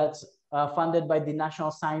 that's funded by the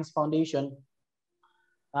National Science Foundation,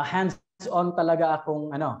 hands-on talaga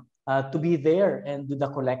akong to be there and do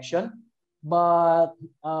the collection. But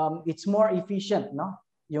it's more efficient, no?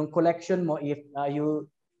 Yung collection mo, if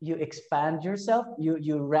you expand yourself,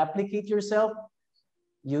 you replicate yourself,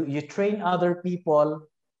 you train other people,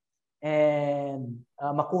 and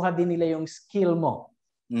makuha din nila yung skill mo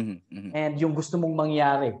and yung gusto mong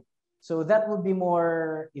mangyari. So that would be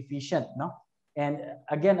more efficient, no? And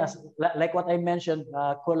again, like what I mentioned,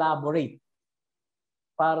 collaborate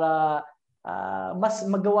para mas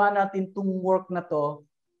magawa natin tong work na to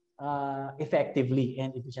effectively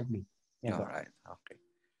and efficiently. All right. Okay.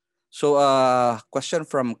 So question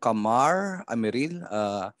from Kamar Amiril,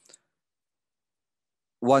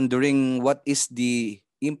 wondering what is the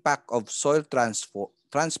impact of soil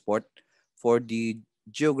transport for the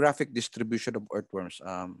geographic distribution of earthworms.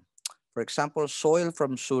 For example, soil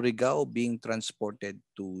from Surigao being transported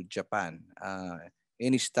to Japan.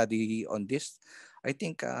 Any study on this? I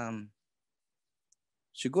think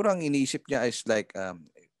siguro ang iniisip niya is like,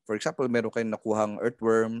 for example, meron kayong nakuhang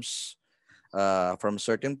earthworms from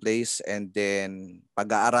certain place, and then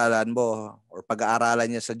pag-aaralan mo or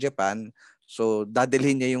pag-aaralan niya sa Japan, so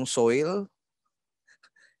dadalhin niya yung soil,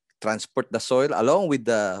 transport the soil along with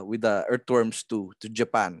the earthworms to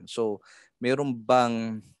Japan. So meron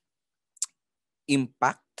bang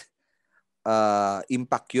impact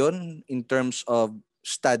yun in terms of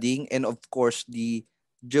studying, and of course the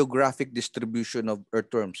geographic distribution of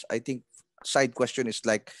earthworms? I think side question is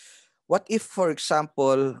like, what if, for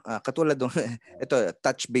example, katulad nung, ito,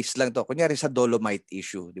 touch base lang to. Kunyari sa dolomite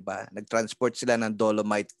issue, di ba? Nag-transport sila ng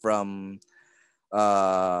dolomite from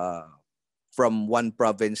one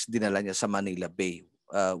province, dinala niya sa Manila Bay.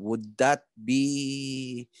 Would that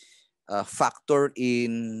be a factor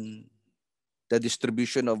in the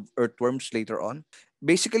distribution of earthworms later on?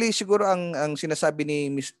 Basically, siguro ang sinasabi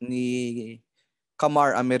ni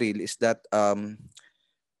Kamar Amiril is that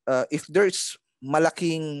if there's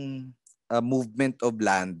malaking movement of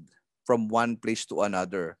land from one place to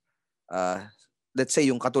another, let's say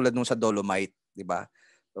yung katulad nung sa dolomite, di ba?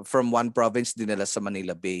 From one province dinala sa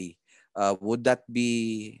Manila Bay, would that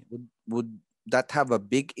have a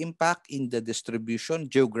big impact in the distribution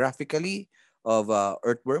geographically of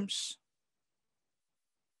earthworms?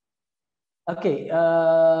 Okay.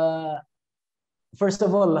 First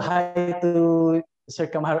of all, hi to Sir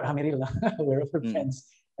Kamar Hamiril. We're friends,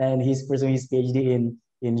 and he's pursuing his PhD in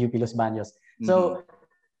UP Los Baños. So,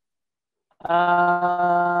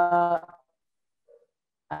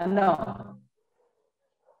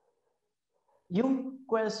 yung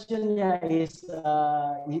question niya is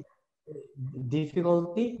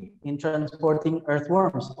difficulty in transporting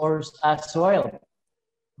earthworms or soil.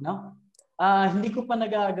 No? Hindi ko pa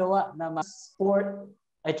nagagawa na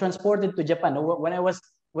I transported to Japan. When I was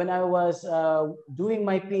doing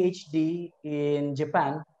my PhD in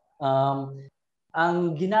Japan,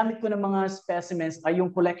 ang ginamit ko ng mga specimens ay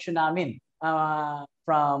yung collection namin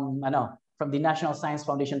from the National Science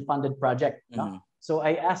Foundation funded project. No? So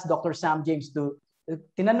I asked Dr. Sam James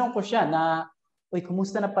tinanong ko siya na,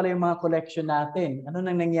 kumusta na pala yung mga collection natin? Ano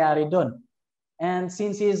nang nangyari doon? And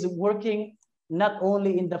since he's working not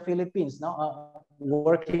only in the Philippines,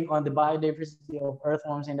 working on the biodiversity of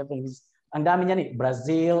earthworms in the Philippines, ang dami niya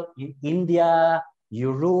Brazil, India,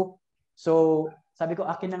 Europe. So sabi ko,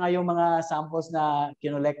 akin na nga yung mga samples na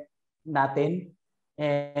kinolect natin,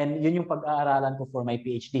 and yun yung pag-aaralan ko for my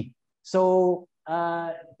PhD. So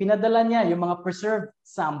pinadala niya yung mga preserved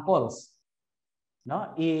samples,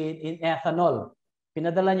 no, in ethanol.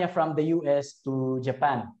 Pinadala niya from the US to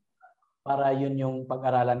Japan para yun yung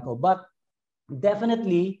pag-aralan ko. But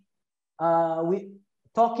definitely, we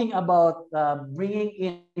talking about bringing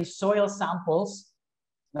in soil samples,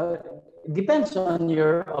 depends on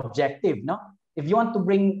your objective. No, if you want to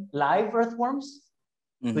bring live earthworms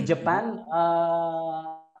to Japan,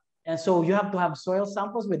 and so you have to have soil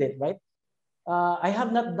samples with it, right? I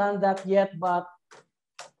have not done that yet, but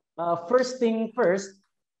first thing first,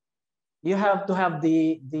 you have to have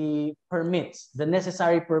the permits, the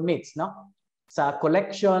necessary permits, no? Sa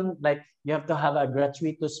collection, like you have to have a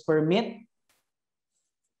gratuitous permit.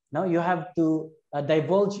 No, you have to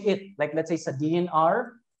divulge it, like let's say sa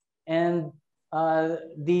DNR, and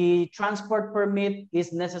the transport permit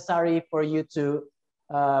is necessary for you to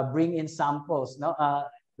bring in samples, no?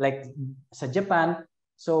 Like sa Japan,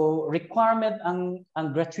 so requirement ang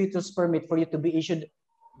gratuitous permit for you to be issued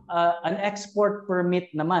an export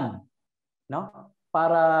permit naman, no?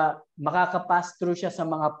 Para makaka-pass through siya sa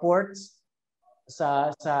mga ports,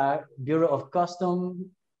 sa Bureau of Customs,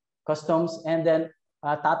 and then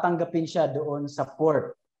tatanggapin siya doon sa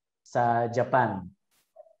port sa Japan.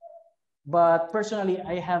 But personally,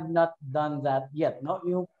 I have not done that yet. No,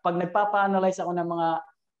 yung pag nagpapa-analyze ako ng mga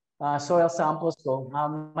soil samples ko,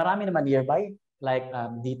 marami naman nearby, like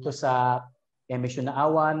dito sa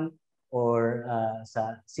University-Naawan or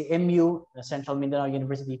sa CMU, Central Mindanao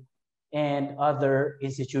University, and other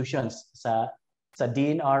institutions sa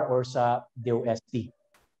DNR or sa DOST.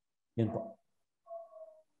 Yun po.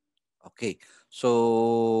 Okay.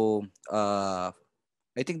 So,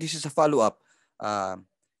 I think this is a follow-up.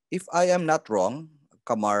 If I am not wrong,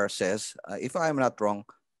 Kamar says, if I am not wrong,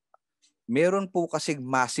 meron po kasing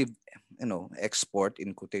massive, export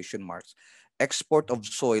in quotation marks. export of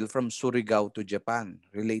soil from Surigao to Japan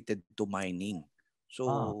related to mining.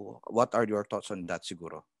 So, what are your thoughts on that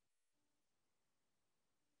siguro?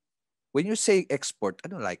 When you say export,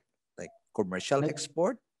 ano like commercial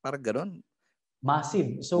export? Parang ganon?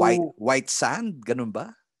 Massive. So white sand, ganun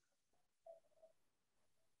ba?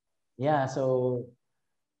 Yeah, so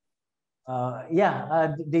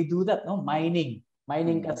they do that, no? Mining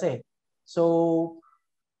kasi. So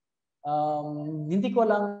hindi ko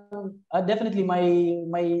lang definitely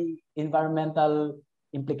may environmental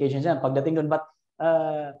implications yan pagdating doon, but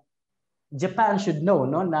Japan should know,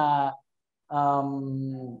 no, na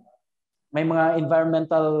may mga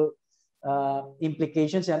environmental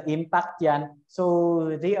implications yan, impact yan.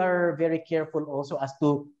 So they are very careful also as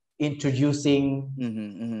to introducing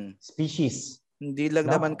species. Hindi lang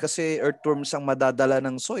naman kasi earthworms ang madadala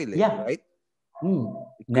ng soil, right?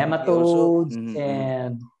 Nematodes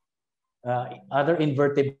and other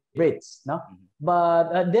invertebrates, no?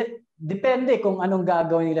 But depende kung anong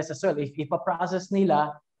gagawin nila sa soil. If ipa-process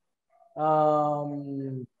nila,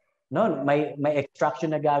 no, may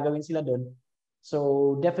extraction na gagawin sila doon.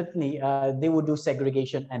 So definitely they would do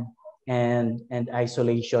segregation and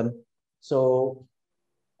isolation. So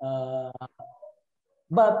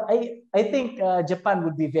but I think Japan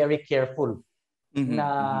would be very careful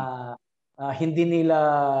na hindi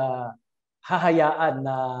nila hahayaan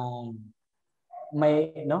na may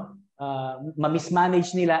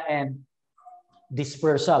ma-mismanage nila and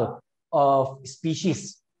dispersal of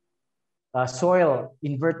species, soil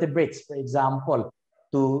invertebrates, for example,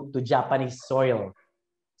 to Japanese soil.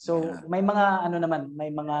 So may mga may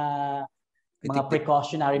mga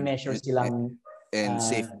precautionary measures silang and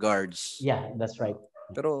safeguards. Yeah, that's right.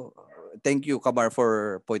 Pero thank you, Kamar,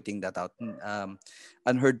 for pointing that out.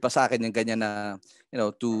 Unheard pa sa akin yung ganyan na,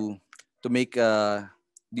 to make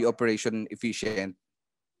the operation efficient,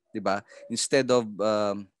 di ba? Instead of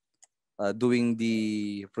doing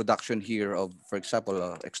the production here of, for example,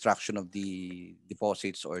 extraction of the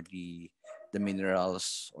deposits or the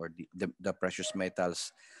minerals or the precious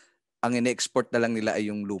metals, ang ine-export na lang nila ay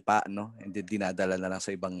yung lupa, no? And then dinadala na lang sa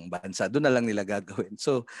ibang bansa. Doon na lang nila gagawin.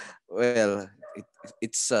 So, well,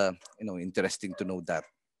 it's interesting to know that.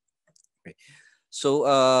 Okay. So,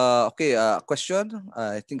 question.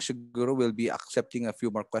 I think siguro we'll be accepting a few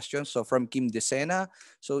more questions. So, from Kim Desena.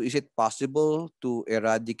 So, is it possible to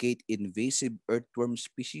eradicate invasive earthworm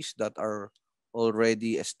species that are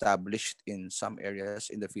already established in some areas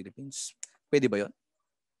in the Philippines? Pwede ba yun?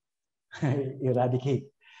 Eradicate.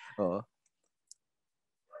 Oo.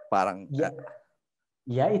 Parang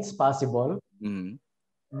yeah, it's possible.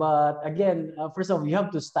 But again, first of all, you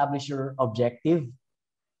have to establish your objective.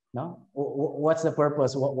 No, what's the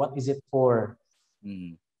purpose? What is it for?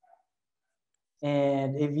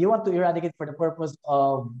 And if you want to eradicate for the purpose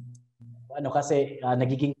of kasi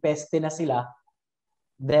nagiging peste na sila,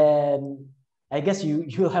 then I guess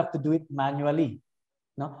you'll have to do it manually.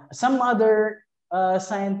 No, some other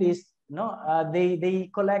scientists,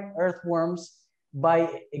 they collect earthworms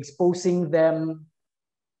by exposing them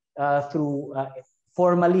through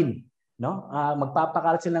formalin, no?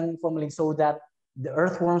 Magpapakalat sila ng formalin so that the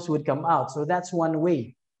earthworms would come out. So that's one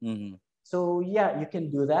way. So yeah, you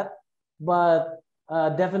can do that, but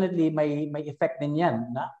definitely may effect din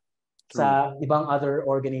yan sa ibang other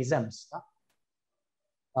organisms.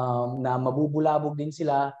 Na mabubulabog din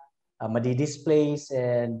sila, madi-displace,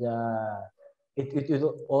 and it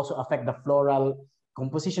will also affect the floral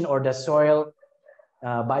composition or the soil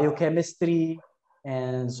biochemistry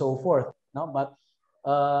and so forth. No, but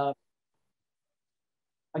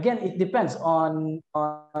again, it depends on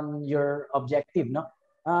your objective. No,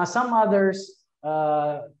 some others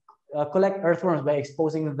collect earthworms by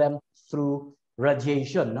exposing them through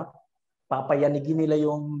radiation. No, papayanigin nila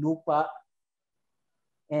yung lupa,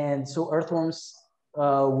 and so earthworms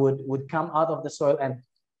would come out of the soil and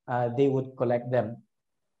they would collect them.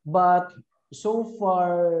 But so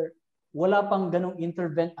far, wala pang ganong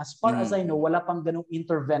as far as I know, wala pang ganong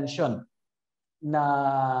intervention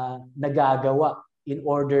na nagagawa in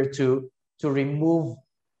order to remove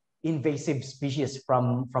invasive species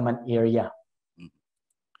from an area.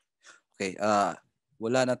 Okay,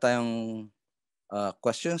 wala na tayong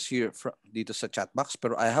questions here dito sa chat box,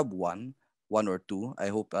 pero I have one or two.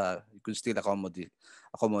 I hope you can still accommodate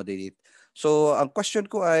it. So, ang question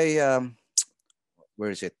ko ay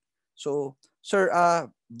where is it? So, sir,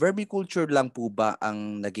 vermiculture lang po ba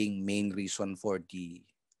ang naging main reason for the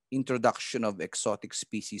introduction of exotic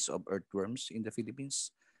species of earthworms in the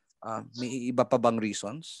Philippines? May iba pa bang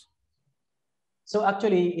reasons? So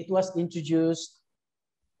actually, it was introduced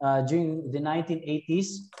during the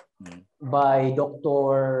 1980s by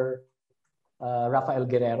Dr. Rafael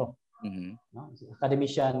Guerrero, no?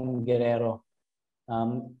 Academician Guerrero.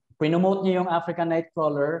 Promote niya yung African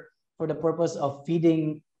nightcrawler for the purpose of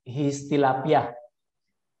feeding his tilapia.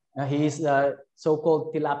 He is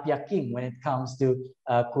so-called tilapia king when it comes to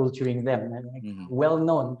culturing them.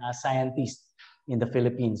 Well-known scientist in the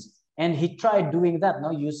Philippines. And he tried doing that,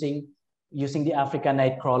 no, using the African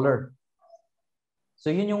nightcrawler. So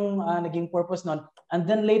yun yung naging purpose nun. And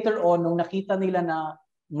then later on, nung nakita nila na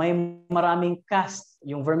may maraming cast,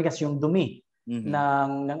 yung vermicast, yung dumi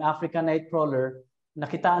ng African nightcrawler,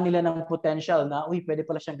 nakitaan nila ng potential na, uy, pwede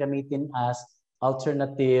pala siyang gamitin as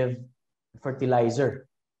alternative fertilizer.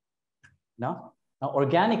 No?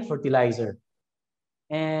 Organic fertilizer.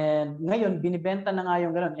 And ngayon, binibenta na nga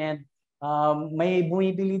yung ganun. And may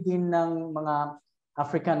bumibili din ng mga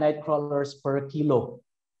African nightcrawlers per kilo,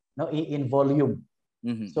 no, in volume.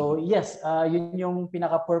 So yes, yun yung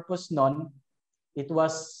pinaka-purpose nun. It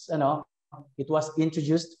was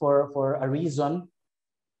introduced for a reason,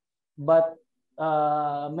 but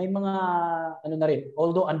may mga na rin,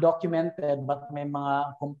 although undocumented, but may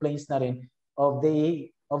mga complaints na rin of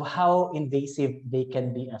how invasive they can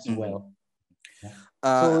be as well.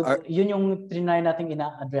 So yun yung trinay nating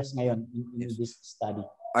ina-address ngayon in this study.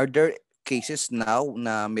 Are there cases now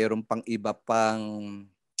na mayroon pang iba pang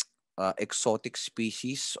exotic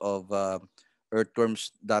species of earthworms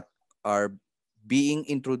that are being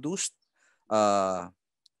introduced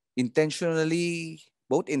intentionally,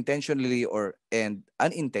 both intentionally and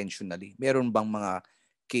unintentionally? Meron bang mga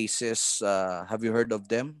cases, have you heard of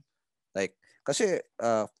them? Like, kasi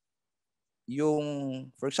yung,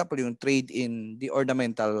 for example, yung trade in the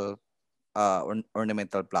ornamental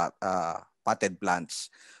potted plants.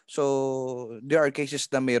 So there are cases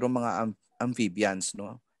na mayroong mga amphibians,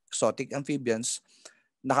 no? Exotic amphibians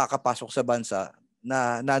nakakapasok sa bansa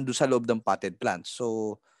na nandoon sa loob ng potted plants.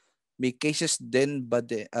 So may cases din ba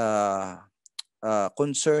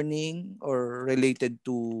concerning or related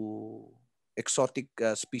to exotic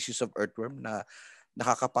species of earthworm na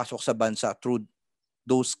nakakapasok sa bansa through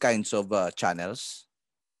those kinds of channels?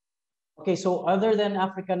 Okay, so other than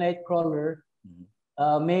African nightcrawler,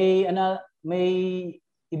 may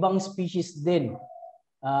ibang species din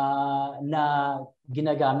na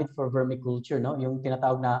ginagamit for vermiculture, no? Yung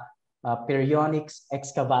tinatawag na Perionyx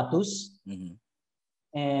excavatus.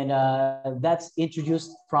 And that's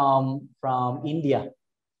introduced from India.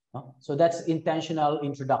 No? So that's intentional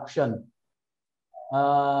introduction.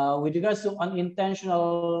 With regards to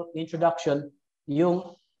unintentional introduction,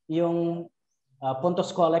 yung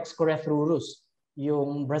Pontoscolex corethrurus,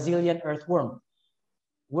 yung Brazilian earthworm,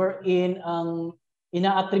 wherein ang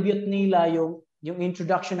ina-attribute nila yung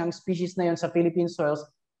introduction ng species na yon sa Philippine soils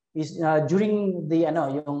is during the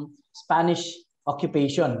yung Spanish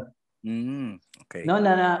occupation. Okay. No,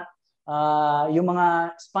 yung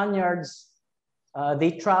mga Spaniards,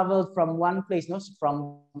 they traveled from one place, no,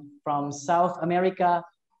 from South America,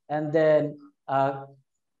 and then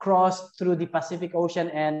crossed through the Pacific Ocean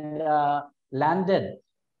and landed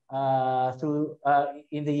through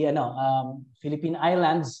in the Philippine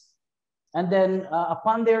Islands. And then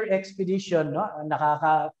upon their expedition, no,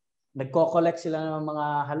 nagko-collect sila ng mga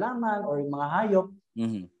halaman or mga hayop.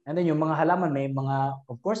 And then yung mga halaman,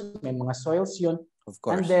 of course, may mga soils yun. Of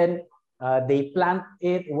course. And then they plant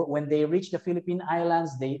it. When they reach the Philippine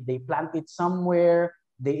Islands, they plant it somewhere.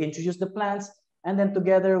 They introduce the plants. And then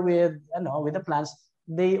together with the plants,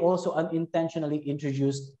 they also unintentionally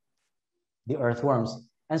introduced the earthworms.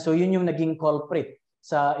 And so yun yung naging culprit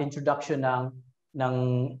sa introduction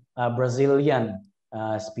ng Brazilian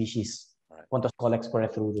species, Pontoscolex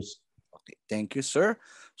corethrurus. Okay, thank you, sir.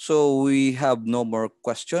 So we have no more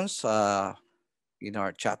questions in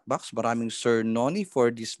our chat box. Maraming Sir Noni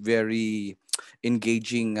for this very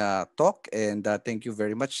engaging talk, and thank you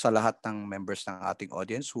very much sa lahat ng members ng ating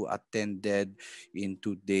audience who attended in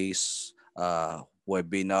today's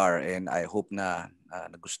webinar, and I hope na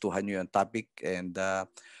nagustuhan nyo yung topic. And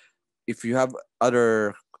if you have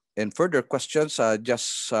other and further questions,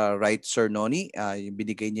 just write Sir Noni.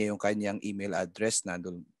 Binigay niya yung kanyang email address na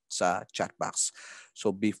doon sa chat box.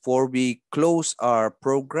 So before we close our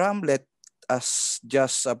program, let us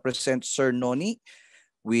just present Sir Noni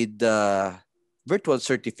with the virtual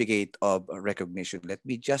certificate of recognition. Let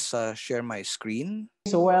me just share my screen.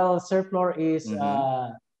 So while Sir Flor is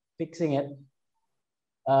fixing it,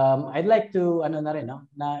 I'd like to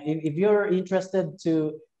if you're interested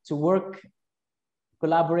to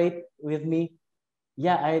collaborate with me,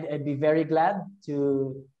 yeah, I'd be very glad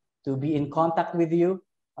to be in contact with you.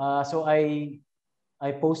 So I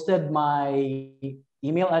posted my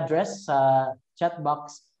email address sa chat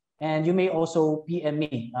box, And you may also PM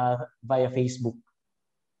me via Facebook.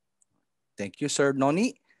 Thank you, Sir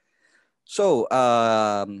Noni. So,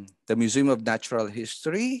 the Museum of Natural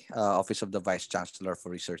History, Office of the Vice Chancellor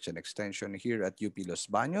for Research and Extension here at UP Los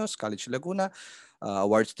Baños, College Laguna,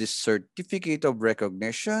 awards this certificate of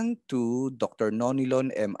recognition to Dr.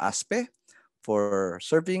 Nonillon M. Aspe for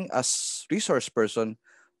serving as resource person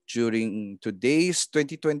during today's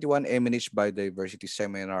 2021 MNH Biodiversity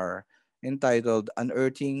Seminar entitled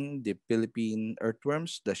Unearthing the Philippine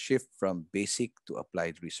Earthworms, the Shift from Basic to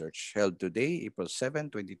Applied Research, held today, April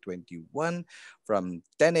 7, 2021, from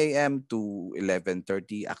 10 a.m. to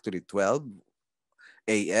 11:30, actually 12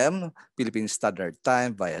 a.m. Philippine Standard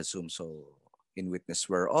Time via Zoom. So, in witness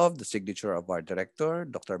whereof, the signature of our director,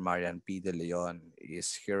 Dr. Marian P. De Leon,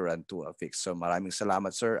 is here and to affix. So, maraming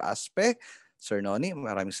salamat, Sir Aspe. Sir Noni,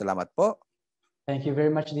 maraming salamat po. Thank you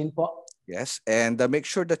very much din po. Yes, and make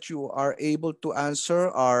sure that you are able to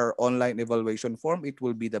answer our online evaluation form. It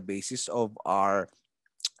will be the basis of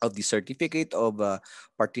the certificate of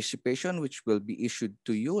participation, which will be issued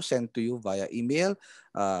to you, sent to you via email.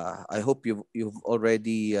 I hope you've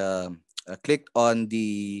already clicked on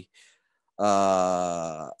the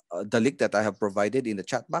link that I have provided in the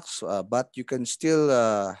chat box, but you can still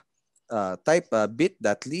type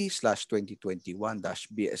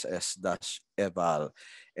bit.ly/2021-bss-eval,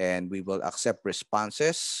 and we will accept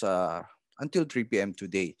responses until 3 p.m.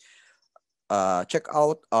 today. Check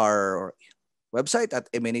out our website at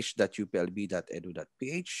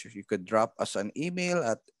mnh.uplb.edu.ph. You could drop us an email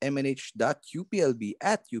at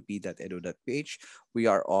mnh.uplb@up.edu.ph. We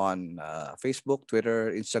are on Facebook,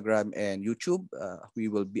 Twitter, Instagram, and YouTube. We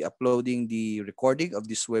will be uploading the recording of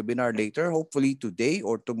this webinar later, hopefully today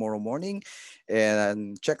or tomorrow morning.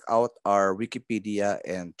 And check out our Wikipedia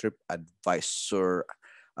and TripAdvisor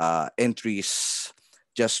entries.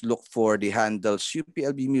 Just look for the handles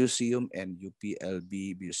UPLB Museum and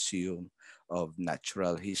UPLB Museum of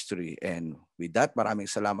Natural History. And with that,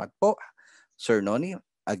 maraming salamat po, Sir Noni.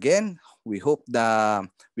 Again, we hope that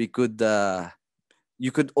you could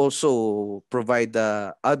also provide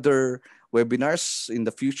other webinars in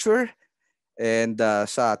the future. And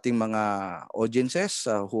sa ating mga audiences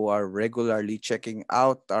who are regularly checking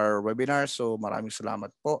out our webinars, so maraming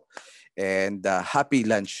salamat po. And happy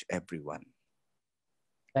lunch, everyone.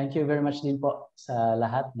 Thank you very much din po sa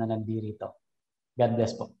lahat na nandirito. God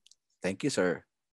bless po. Thank you, sir.